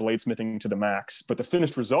modern bladesmithing to the max. But the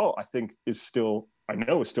finished result, I think, is still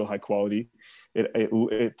high quality.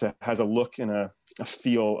 It has a look and a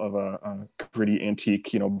feel of a pretty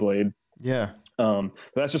antique, you know, blade. Yeah.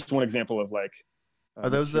 That's just one example of like,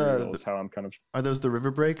 are those how I'm kind of, are those the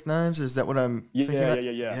River Break knives? Is that what I'm thinking of?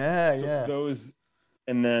 Yeah. Those,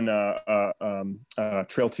 and then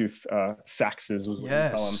trail tooth saxes was what we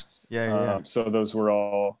call them. Yeah. So those were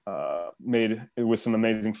all made with some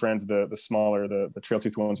amazing friends. The smaller, the trail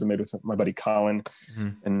tooth ones were made with my buddy Colin,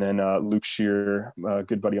 and then Luke Shear, a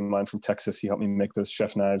good buddy of mine from Texas. He helped me make those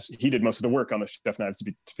chef knives. He did most of the work on the chef knives.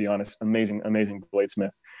 To be honest, amazing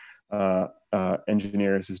bladesmith.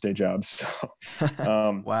 Engineer is his day job. So,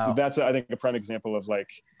 wow. So that's, I think, a prime example of like,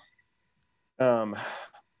 a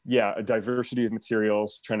diversity of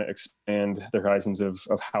materials, trying to expand the horizons of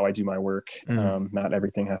how I do my work. Not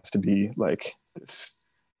everything has to be like this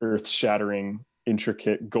earth-shattering,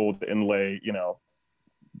 intricate gold inlay. You know,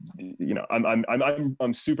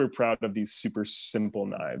 I'm super proud of these super simple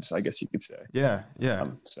knives, I guess you could say. Yeah.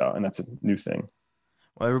 And that's a new thing.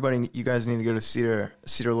 Well, everybody, you guys need to go to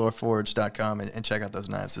cedarloreforge.com and check out those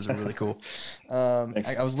knives. Those are really cool. I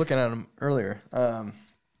was looking at them earlier.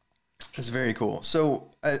 It's very cool.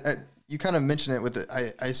 So you kind of mentioned it with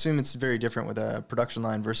I assume it's very different with a production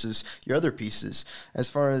line versus your other pieces. As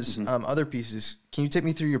far as other pieces, can you take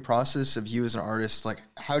me through your process of you as an artist? Like,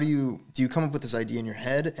 how do you come up with this idea in your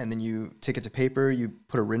head, and then you take it to paper, you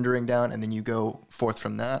put a rendering down, and then you go forth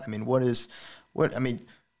from that? I mean,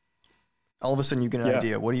 all of a sudden you get an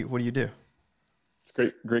idea. What do you do? It's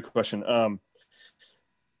great question.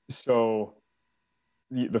 So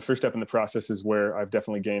the first step in the process is where I've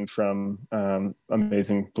definitely gained from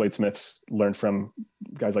amazing bladesmiths, learned from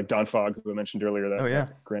guys like Don Fogg, who I mentioned earlier,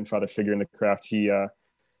 that grandfather figure in the craft. He,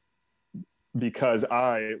 because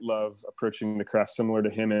I love approaching the craft similar to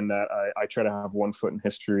him in that I try to have 1 foot in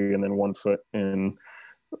history and then 1 foot in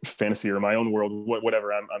fantasy or my own world,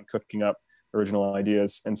 whatever I'm cooking up original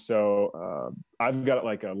ideas. And so I've got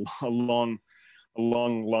like a long a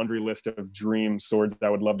long laundry list of dream swords that I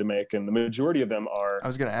would love to make, and the majority of them are. I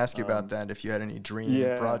was going to ask you about that, if you had any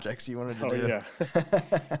dream projects you wanted to do.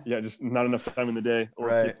 Yeah, just not enough time in the day, or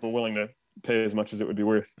right. people willing to pay as much as it would be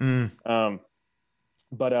worth.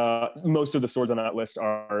 But most of the swords on that list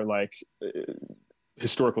are like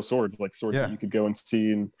historical swords, like swords that you could go and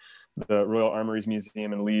see in the Royal Armouries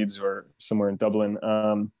Museum in Leeds or somewhere in Dublin.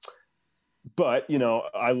 But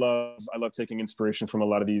I love taking inspiration from a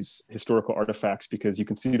lot of these historical artifacts, because you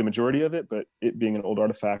can see the majority of it, but it being an old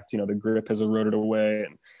artifact, the grip has eroded away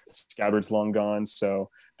and the scabbard's long gone. So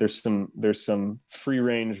there's some free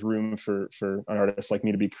range room for an artist like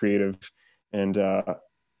me to be creative and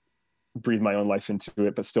breathe my own life into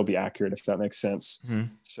it, but still be accurate, if that makes sense.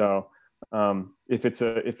 So if it's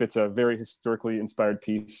a very historically inspired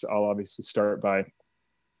piece, I'll obviously start by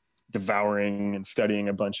devouring and studying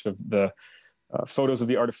a bunch of the photos of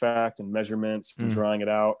the artifact and measurements and drawing it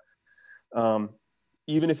out.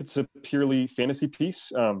 Even if it's a purely fantasy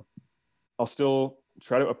piece, I'll still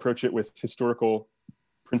try to approach it with historical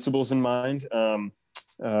principles in mind,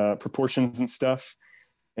 proportions and stuff.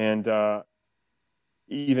 And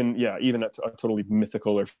even a totally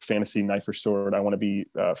mythical or fantasy knife or sword, I want to be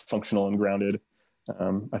functional and grounded.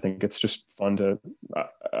 I think it's just fun to,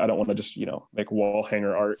 I don't want to just, make wall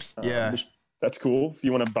hanger art. That's cool if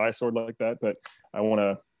you want to buy a sword like that, but I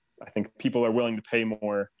think people are willing to pay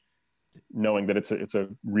more knowing that it's a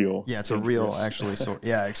real. Yeah. It's a real actually sword.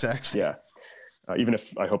 Yeah, exactly. Yeah. Even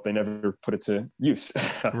if I hope they never put it to use.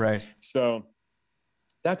 Right. So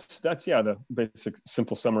that's the basic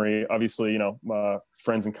simple summary. Obviously,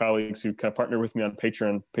 friends and colleagues who kind of partner with me on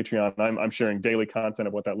Patreon, I'm sharing daily content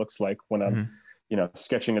of what that looks like when I'm,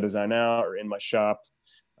 sketching a design out or in my shop,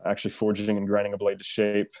 actually forging and grinding a blade to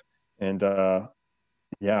shape. And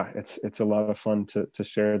it's a lot of fun to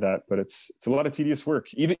share that, but it's a lot of tedious work.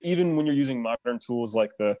 Even when you're using modern tools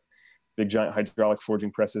like the big giant hydraulic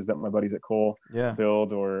forging presses that my buddies at Cole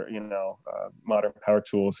build, or modern power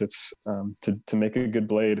tools, it's to make a good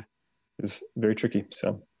blade is very tricky.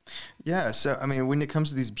 So so I mean, when it comes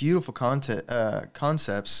to these beautiful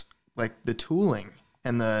concepts, like the tooling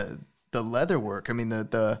and the leather work, I mean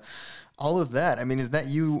the all of that, I mean, is that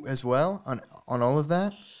you as well on all of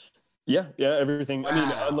that? Yeah, everything. Wow. I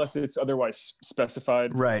mean, unless it's otherwise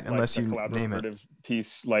specified, right? Like unless you name it.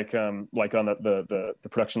 Piece, like on the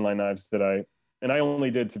production line knives that I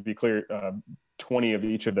only did, to be clear, 20 of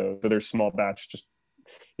each of those. So they're small batch, just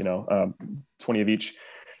 20 of each.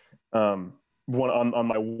 One on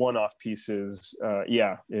my one-off pieces.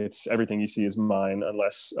 It's everything you see is mine,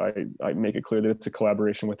 unless I make it clear that it's a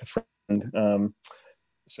collaboration with a friend.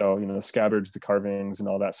 So, the scabbards, the carvings and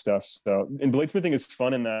all that stuff. So, and bladesmithing is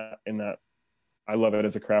fun in that I love it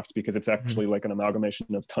as a craft, because it's actually like an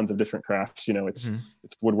amalgamation of tons of different crafts. It's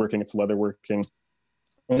woodworking, it's leatherworking.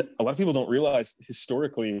 And a lot of people don't realize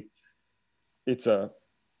historically, it's a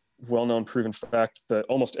well-known proven fact that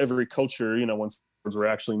almost every culture, once swords were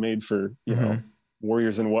actually made for,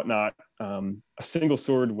 warriors and whatnot, a single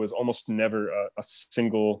sword was almost never a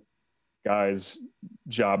single guy's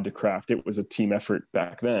job to craft. It was a team effort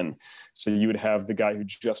back then. So you would have the guy who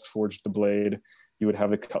just forged the blade. You would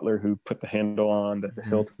have the cutler who put the handle on, the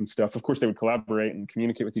hilt and stuff. Of course, they would collaborate and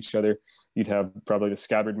communicate with each other. You'd have probably the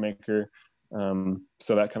scabbard maker. So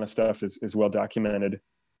that kind of stuff is well documented.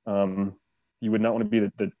 You would not want to be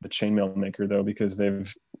the chainmail maker, though, because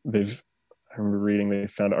they've I remember reading they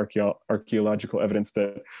found archaeological evidence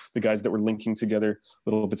that the guys that were linking together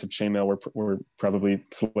little bits of chainmail were probably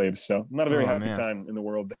slaves. So not a very happy time in the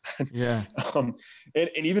world. Yeah. And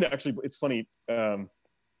even actually, it's funny. It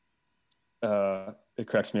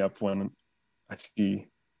cracks me up when I see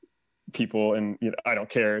people, and I don't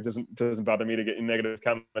care. It doesn't bother me to get negative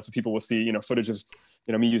comments, but people will see footage of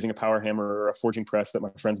me using a power hammer or a forging press that my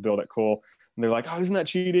friends build at Cole, and they're like, "Oh, isn't that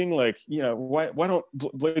cheating? Like, why don't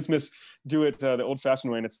bladesmiths do it the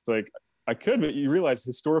old-fashioned way?" And it's like, I could, but you realize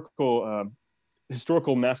historical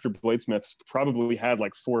master bladesmiths probably had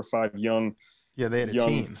like 4 or 5 young they had a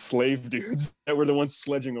team. Slave dudes that were the ones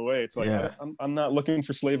sledging away. It's like, I'm not looking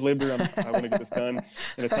for slave labor. I want to get this done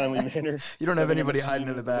in a timely manner. You don't have anybody hiding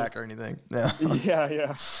in the back or anything. No.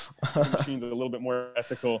 Yeah. The machine's a little bit more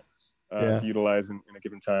ethical to utilize in a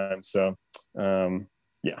given time. So,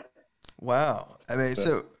 Wow. I mean,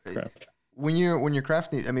 so when you're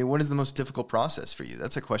crafting, I mean, what is the most difficult process for you?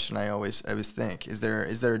 That's a question I always think. Is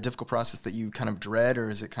there a difficult process that you kind of dread, or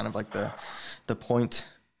is it kind of like the point?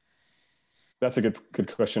 That's a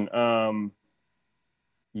good question. I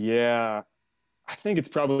think it's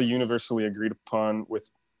probably universally agreed upon with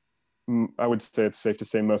I would say it's safe to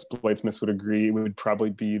say most bladesmiths would agree it would probably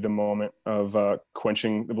be the moment of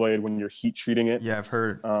quenching the blade when you're heat treating it. Yeah, I've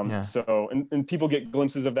heard. Yeah. So, and people get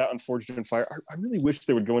glimpses of that on Forged in Fire. I really wish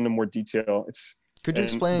they would go into more detail. Could you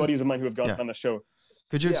explain? Buddies of mine who have gone on the show.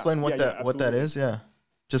 Could you explain what that is? Yeah,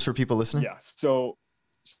 just for people listening. Yeah. So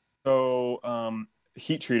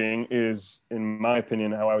heat treating is, in my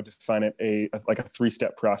opinion, how I would define it, like a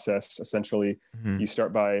 3-step process. Essentially, you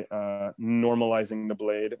start by normalizing the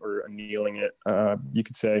blade or annealing it, you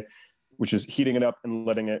could say, which is heating it up and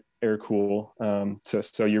letting it air cool.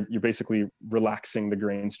 So you're basically relaxing the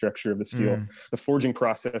grain structure of the steel. The forging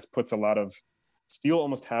process puts a lot of steel,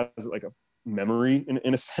 almost has like a memory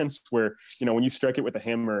in a sense, where, when you strike it with a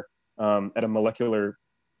hammer at a molecular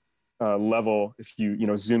level, if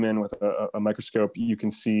you zoom in with a microscope, you can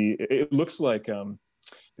see it looks like the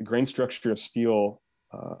grain structure of steel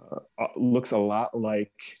looks a lot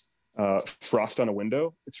like frost on a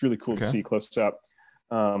window. It's really cool to see close up,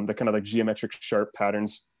 the kind of like geometric sharp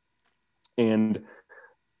patterns. And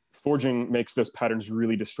forging makes those patterns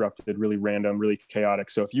really disrupted, really random, really chaotic.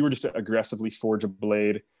 So if you were just to aggressively forge a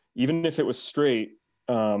blade, even if it was straight,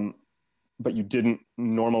 but you didn't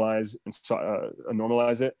normalize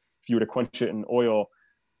it, if you were to quench it in oil,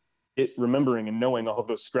 it remembering and knowing all of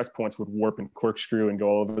those stress points would warp and corkscrew and go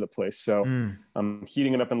all over the place. So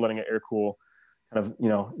heating it up and letting it air cool kind of,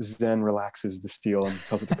 Zen relaxes the steel and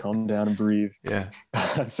tells it to calm down and breathe. Yeah.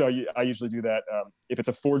 So I usually do that. If it's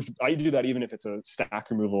a forged, I do that even if it's a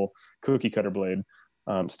stack removal cookie cutter blade,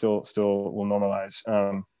 still will normalize.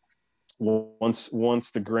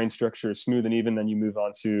 Once the grain structure is smooth and even, then you move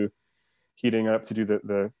on to heating up to do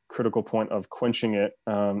the critical point of quenching it.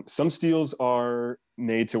 Some steels are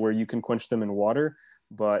made to where you can quench them in water,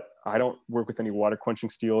 but I don't work with any water quenching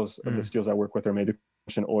steels. The steels I work with are made to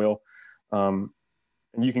quench in oil.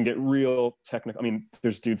 And you can get real technical. I mean,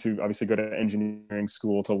 there's dudes who obviously go to engineering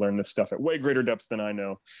school to learn this stuff at way greater depths than I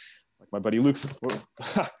know. Like my buddy Luke,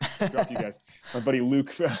 dropped you guys. My buddy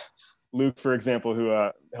Luke, for example, who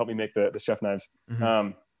helped me make the chef knives.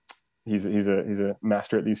 He's a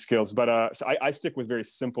master at these skills. But so I stick with very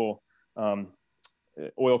simple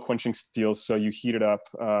oil quenching steels. So you heat it up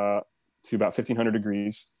to about 1500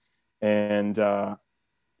 degrees and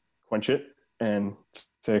quench it and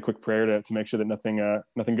say a quick prayer to make sure that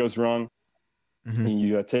nothing goes wrong.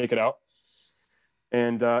 You take it out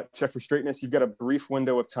and check for straightness. You've got a brief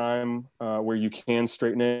window of time where you can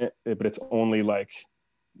straighten it, but it's only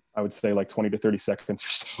I would say 20 to 30 seconds or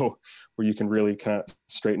so where you can really kind of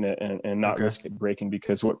straighten it and not risk it breaking,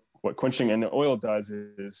 because what quenching in the oil does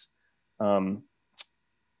is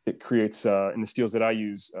it creates, in the steels that I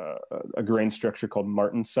use, a grain structure called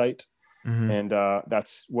martensite. And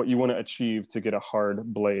that's what you want to achieve to get a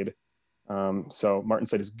hard blade. So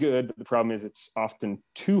martensite is good, but the problem is it's often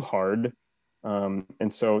too hard.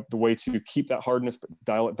 And so the way to keep that hardness, but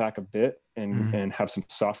dial it back a bit and have some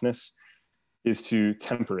softness, is to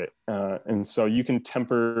temper it. And so you can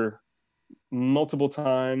temper multiple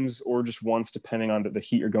times or just once, depending on the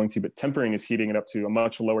heat you're going to, but tempering is heating it up to a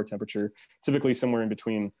much lower temperature, typically somewhere in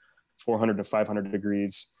between 400 to 500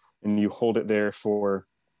 degrees. And you hold it there for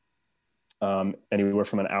anywhere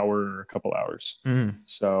from an hour or a couple hours.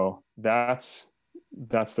 So that's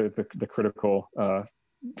the critical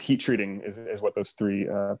heat treating is what those three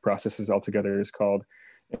processes altogether is called.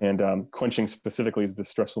 And quenching specifically is the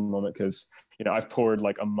stressful moment, because I've poured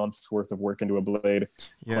a month's worth of work into a blade,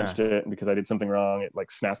 quenched it, and because I did something wrong, it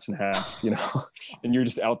snaps in half, and you're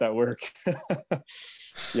just out that work.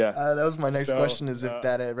 That was my next question, is if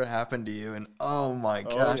that ever happened to you. And oh my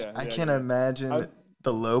gosh, I can't imagine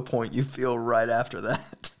the low point you feel right after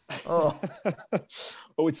that.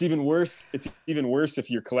 It's even worse. It's even worse if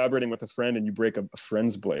you're collaborating with a friend and you break a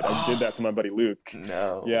friend's blade. I did that to my buddy Luke.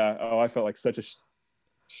 No. Yeah. I felt like such a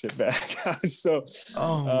shit bag. So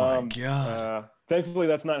my god. Thankfully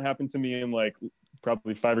that's not happened to me in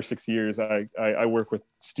probably 5 or 6 years. I work with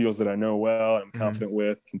steels that I know well, I'm confident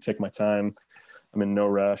with, can take my time. I'm in no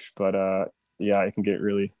rush, but it can get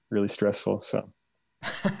really, really stressful. So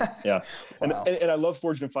yeah. Wow. And I love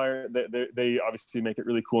Forged in Fire. They obviously make it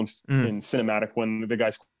really cool and cinematic when the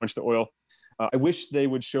guys quench the oil. I wish they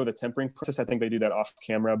would show the tempering process. I think they do that off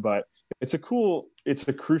camera, but it's a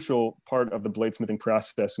crucial part of the bladesmithing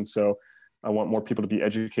process. And so I want more people to be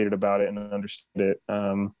educated about it and understand it,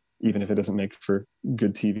 even if it doesn't make for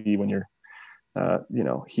good TV when you're,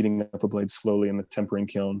 heating up a blade slowly in the tempering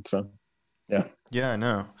kiln. So, yeah. Yeah, I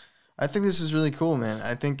know. I think this is really cool, man.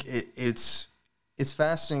 I think it's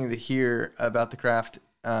fascinating to hear about the craft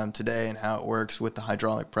today and how it works with the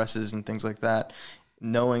hydraulic presses and things like that,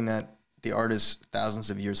 knowing that the art is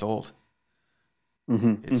thousands of years old.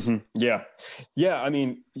 Yeah. I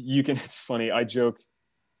mean, you can, it's funny. I joke,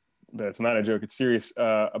 but it's not a joke. It's serious,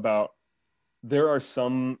 about, there are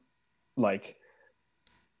some like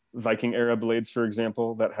Viking era blades, for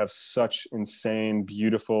example, that have such insane,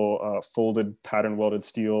 beautiful, folded pattern welded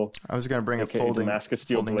steel. I was going to bring up aka folding, Damascus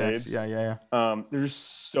steel folding next. blades. Yeah. They're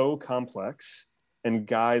just so complex, and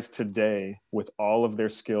guys today, with all of their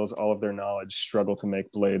skills, all of their knowledge, struggle to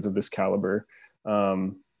make blades of this caliber.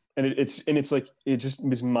 And it's like, it just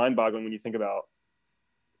is mind boggling when you think about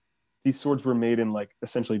these swords were made in like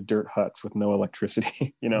essentially dirt huts with no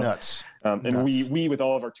electricity, you know. Nuts. And Nuts. we with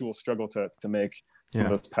all of our tools struggle to make some of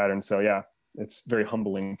those patterns. So yeah, it's very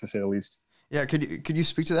humbling to say the least. Yeah, could you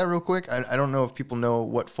speak to that real quick? I don't know if people know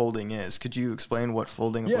what folding is. Could you explain what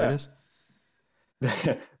folding a blade is?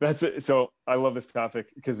 That's it. So I love this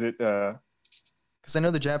topic because it because I know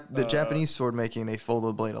the Japanese sword making, they fold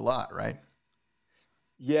the blade a lot, right?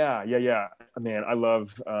 Yeah. Man, I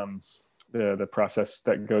love the process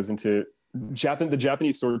that goes into the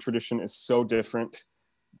Japanese sword tradition is so different,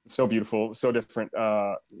 so beautiful, so different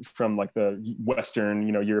from like the Western,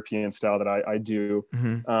 European style that I do.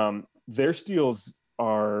 Mm-hmm. Their steels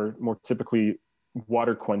are more typically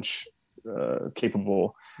water quench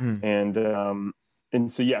capable, and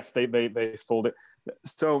so yes, they fold it.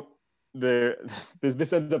 So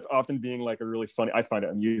this ends up often being like a really funny. I find it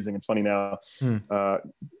amusing and funny now.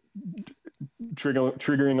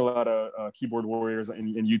 Triggering a lot of keyboard warriors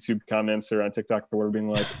in YouTube comments or on TikTok or whatever, being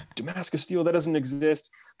like, Damascus steel, that doesn't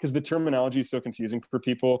exist, because the terminology is so confusing for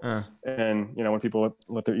people. And when people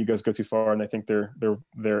let their egos go too far and they think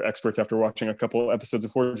they're experts after watching a couple episodes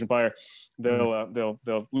of Forge and Fire,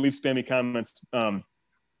 they'll leave spammy comments.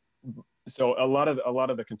 So a lot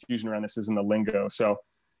of the confusion around this is in the lingo. So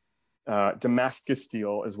Damascus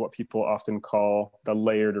steel is what people often call the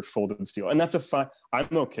layered or folded steel, and that's I'm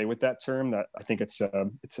okay with that term. That I think it's a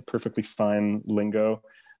perfectly fine lingo.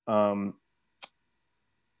 I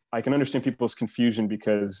can understand people's confusion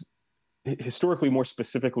because historically, more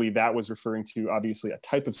specifically, that was referring to obviously a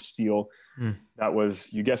type of steel that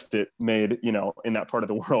was, you guessed it, made in that part of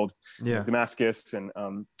the world, like Damascus and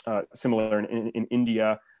similar in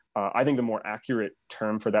India. I think the more accurate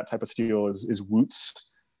term for that type of steel is Wootz.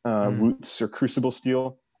 Wootz or crucible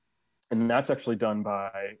steel, and that's actually done by,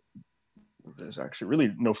 there's actually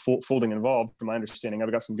really no folding involved from my understanding.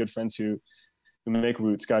 I've got some good friends who make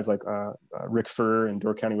Wootz, guys like Rick Furr in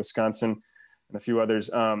Door County, Wisconsin, and a few others.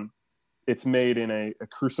 It's made in a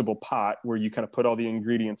crucible pot where you kind of put all the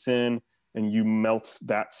ingredients in and you melt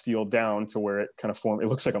that steel down to where it kind of it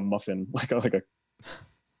looks like a muffin, like a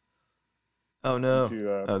oh no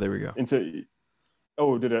there we go.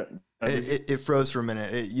 Oh, did it froze for a minute.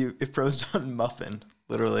 It froze on muffin,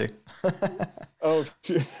 literally. Oh,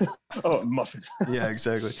 muffin. Yeah,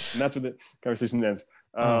 exactly. And that's where the conversation ends.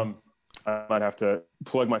 I might have to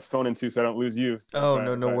plug my phone into so I don't lose you.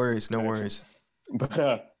 No worries.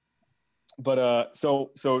 But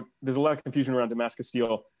so there's a lot of confusion around Damascus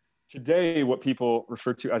steel. Today, what people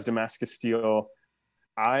refer to as Damascus steel,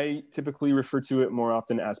 I typically refer to it more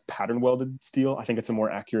often as pattern welded steel. I think it's a more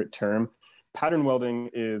accurate term. Pattern welding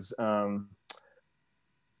is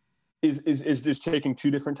just taking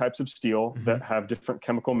two different types of steel that have different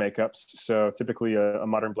chemical makeups. So typically a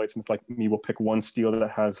modern bladesmith like me will pick one steel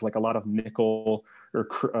that has like a lot of nickel or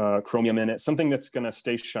chromium in it, something that's going to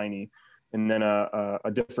stay shiny, and then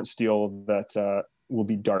a different steel that will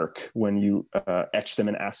be dark when you etch them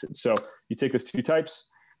in acid. So you take those two types,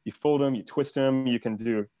 you fold them, you twist them, you can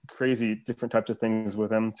do crazy different types of things with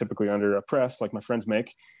them, typically under a press like my friends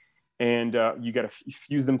make. And you got to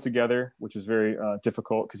fuse them together, which is very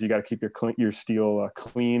difficult because you got to keep your steel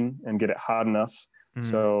clean and get it hot enough.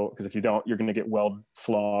 So, because if you don't, you're going to get weld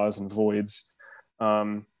flaws and voids.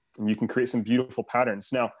 And you can create some beautiful patterns.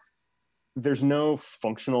 Now, there's no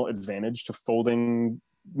functional advantage to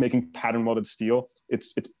making pattern welded steel.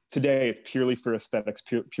 It's today it's purely for aesthetics,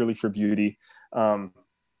 purely for beauty. When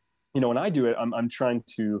I do it, I'm trying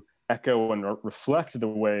to echo and reflect the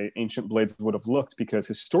way ancient blades would have looked, because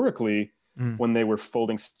historically when they were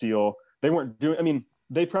folding steel, they weren't doing,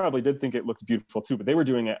 they probably did think it looked beautiful too, but they were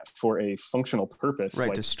doing it for a functional purpose,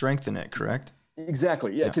 right? To strengthen it, correct?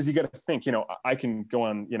 Exactly. Yeah. Because you got to think, I can go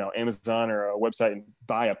on, Amazon or a website and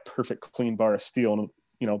buy a perfect clean bar of steel and,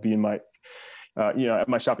 be in my, at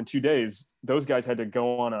my shop in 2 days. Those guys had to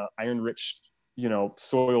go on a iron rich,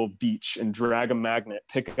 soil beach and drag a magnet,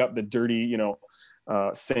 pick up the dirty,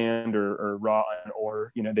 sand or raw iron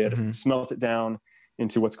ore. They had to smelt it down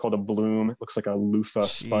into what's called a bloom. It looks like a loofah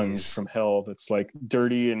sponge from hell that's like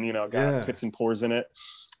dirty and got pits and pores in it.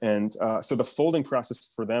 And so the folding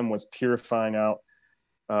process for them was purifying out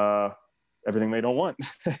everything they don't want.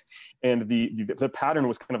 And the pattern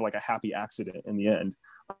was kind of like a happy accident in the end.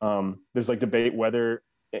 There's like debate whether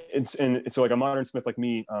so like a modern smith like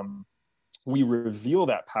me, we reveal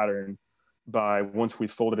that pattern by, once we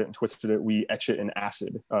folded it and twisted it, we etch it in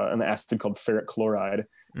acid, an acid called ferric chloride.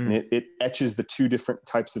 And it etches the two different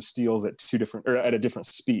types of steels at a different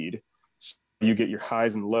speed. So you get your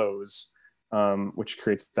highs and lows, which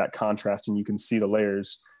creates that contrast, and you can see the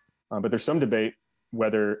layers. But there's some debate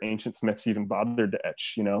whether ancient smiths even bothered to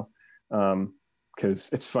etch, because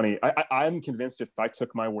it's funny. I'm convinced if I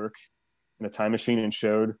took my work in a time machine and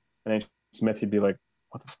showed an ancient smith, he'd be like,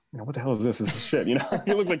 what the hell is this? This is shit.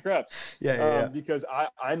 It looks like crap. Yeah. Because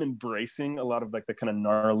I'm embracing a lot of like the kind of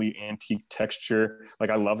gnarly antique texture. Like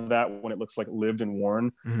I love that when it looks like lived and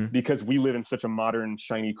worn, because we live in such a modern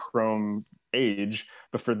shiny chrome age.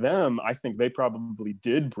 But for them, I think they probably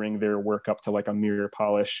did bring their work up to like a mirror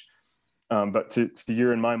polish. But to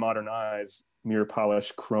your and my modern eyes, mirror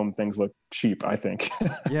polish chrome things look cheap, I think.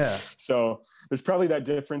 Yeah. So there's probably that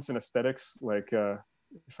difference in aesthetics. Like,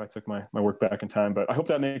 if I took my work back in time, but I hope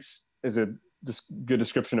that is a good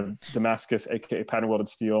description of Damascus, aka pattern welded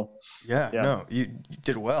steel. Yeah. No, you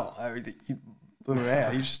did well.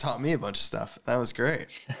 You just taught me a bunch of stuff. That was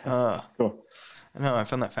great. Cool. No, I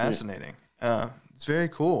found that fascinating. It's very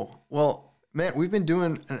cool. Well, man, we've been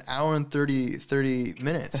doing an hour and 30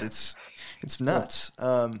 minutes. It's nuts.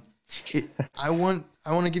 I want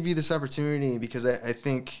to give you this opportunity because I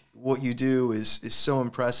think what you do is so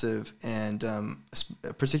impressive, and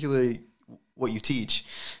particularly what you teach.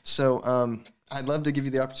 So I'd love to give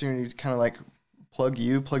you the opportunity to kind of like plug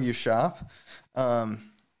your shop, and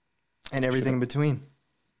everything in between.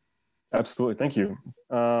 Absolutely. Thank you.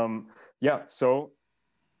 So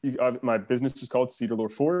my business is called Cedar Lore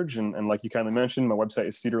Forge. And like you kindly mentioned, my website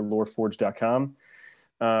is cedarloreforge.com.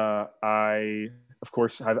 I, of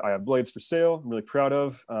course, I have blades for sale. I'm really proud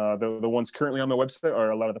of. The ones currently on my website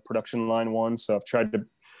are a lot of the production line ones. So I've tried to,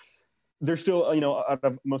 they're still, out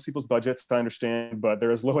of most people's budgets, I understand, but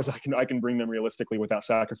they're as low as I can bring them realistically without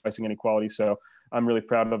sacrificing any quality. So I'm really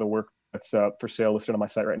proud of the work that's for sale listed on my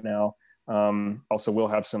site right now. Also, we'll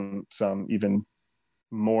have some even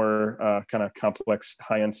more kind of complex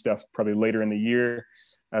high-end stuff probably later in the year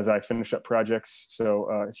as I finish up projects.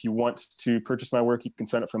 So if you want to purchase my work, you can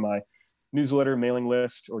sign up for my newsletter, mailing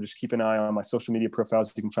list, or just keep an eye on my social media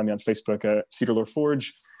profiles. You can find me on Facebook at Cedar Lore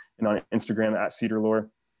Forge and on Instagram at Cedar Lore.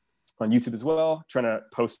 On YouTube as well, trying to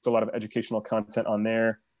post a lot of educational content on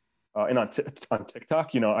there. And on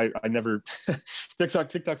TikTok, I never,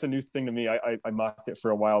 TikTok's a new thing to me. I mocked it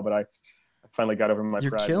for a while, but I finally got over my pride.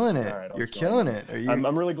 You're killing it. You're killing it.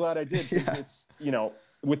 I'm really glad I did, because it's,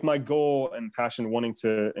 with my goal and passion wanting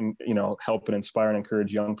to, help and inspire and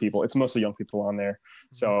encourage young people. It's mostly young people on there.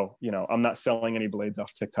 So, I'm not selling any blades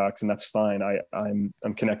off TikToks, and that's fine. I'm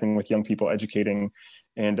connecting with young people, educating.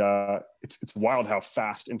 And it's wild how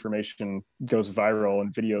fast information goes viral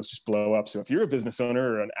and videos just blow up. So if you're a business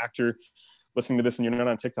owner or an actor listening to this and you're not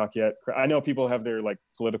on TikTok yet, I know people have their like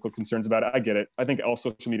political concerns about it. I get it. I think all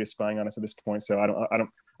social media is spying on us at this point. So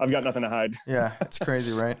I've got nothing to hide. Yeah, it's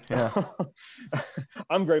crazy, right? Yeah.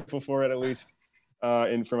 I'm grateful for it, at least.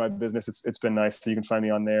 And for my business, it's been nice. So you can find me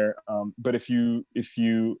on there. But if you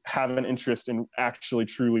have an interest in actually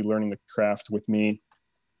truly learning the craft with me,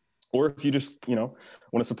 or if you just,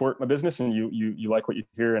 want to support my business and you like what you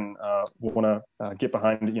hear and want to get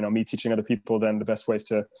behind, me teaching other people, then the best way is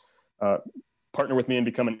to partner with me and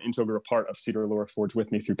become an integral part of Cedar Lore Forge with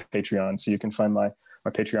me through Patreon. So you can find my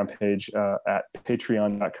Patreon page at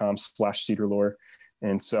patreon.com/cedarlore.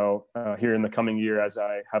 And so here in the coming year, as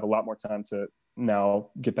I have a lot more time to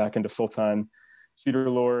now get back into full-time Cedar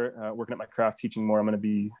Lore, working at my craft, teaching more, I'm going to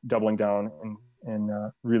be doubling down and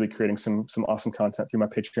really creating some awesome content through my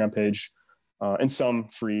Patreon page, and some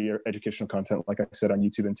free or educational content, like I said, on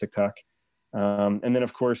YouTube and TikTok. And then,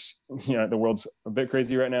 of course, the world's a bit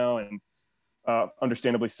crazy right now, and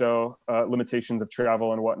understandably so, limitations of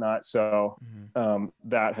travel and whatnot. So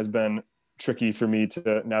that has been tricky for me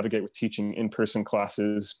to navigate with teaching in-person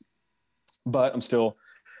classes, but I'm still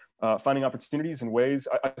finding opportunities and ways.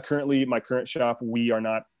 My current shop, we are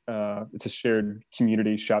not, it's a shared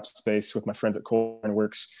community shop space with my friends at Cole and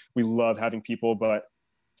Works. We love having people, but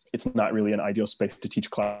it's not really an ideal space to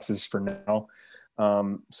teach classes for now.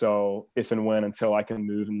 So if and when, until I can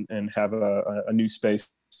move and have a new space,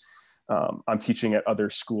 I'm teaching at other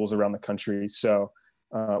schools around the country. So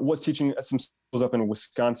was teaching at some schools up in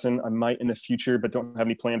Wisconsin. I might in the future, but don't have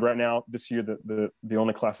any planned right now. This year, the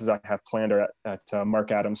only classes I have planned are at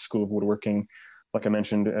Mark Adams School of Woodworking, like I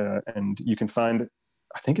mentioned. And you can find,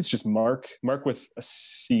 I think it's just Mark with a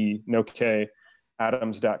C, no K,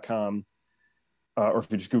 Adams.com. or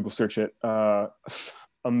if you just Google search it,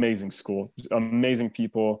 amazing school, amazing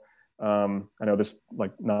people. I know there's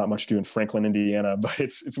like not much to do in Franklin, Indiana, but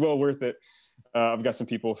it's well worth it. I've got some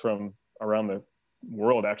people from around the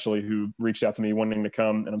world actually who reached out to me wanting to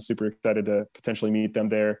come, and I'm super excited to potentially meet them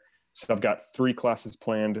there. So I've got 3 classes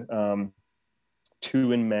planned,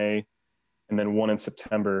 2 in May and then 1 in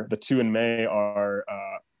September. The 2 in May are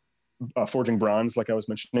forging bronze, like I was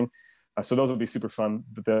mentioning. So those will be super fun.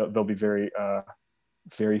 They'll be very,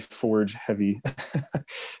 very forge heavy.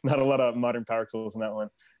 Not a lot of modern power tools in that one.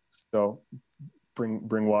 So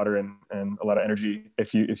bring water and a lot of energy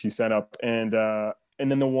if you sign up. And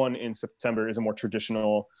then the one in September is a more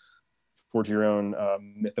traditional forge your own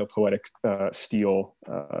mythopoetic steel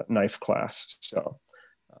knife class. So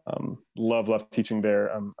love teaching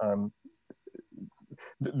there.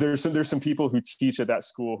 There's some people who teach at that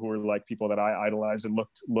school who are like people that I idolized and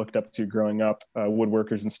looked up to growing up,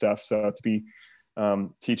 woodworkers and stuff. So to be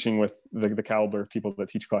teaching with the caliber of people that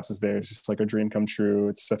teach classes there is just like a dream come true.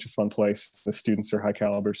 It's such a fun place. The students are high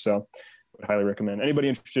caliber. So I would highly recommend anybody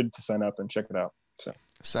interested to sign up and check it out. So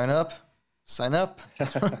sign up.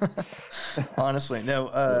 Honestly,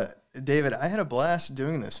 no, David, I had a blast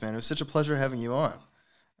doing this, man. It was such a pleasure having you on.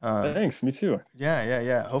 Thanks. Me too.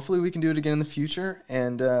 Yeah. Hopefully we can do it again in the future.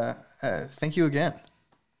 And thank you again.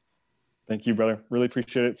 Thank you, brother. Really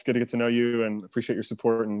appreciate it. It's good to get to know you and appreciate your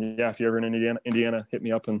support. And yeah, if you're ever in Indiana, hit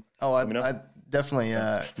me up and let me know. I definitely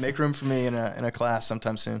make room for me in a class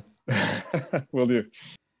sometime soon. Will do.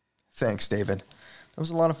 Thanks, David. That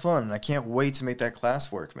was a lot of fun. And I can't wait to make that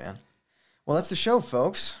class work, man. Well, that's the show,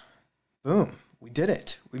 folks. Boom. We did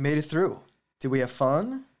it. We made it through. Did we have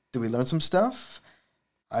fun? Did we learn some stuff?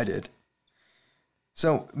 I did.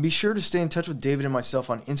 So be sure to stay in touch with David and myself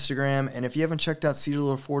on Instagram. And if you haven't checked out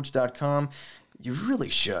cedarloreforge.com, you really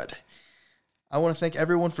should. I want to thank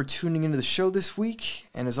everyone for tuning into the show this week.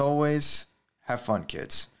 And as always, have fun,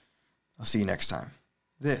 kids. I'll see you next time.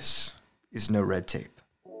 This is No Red Tape.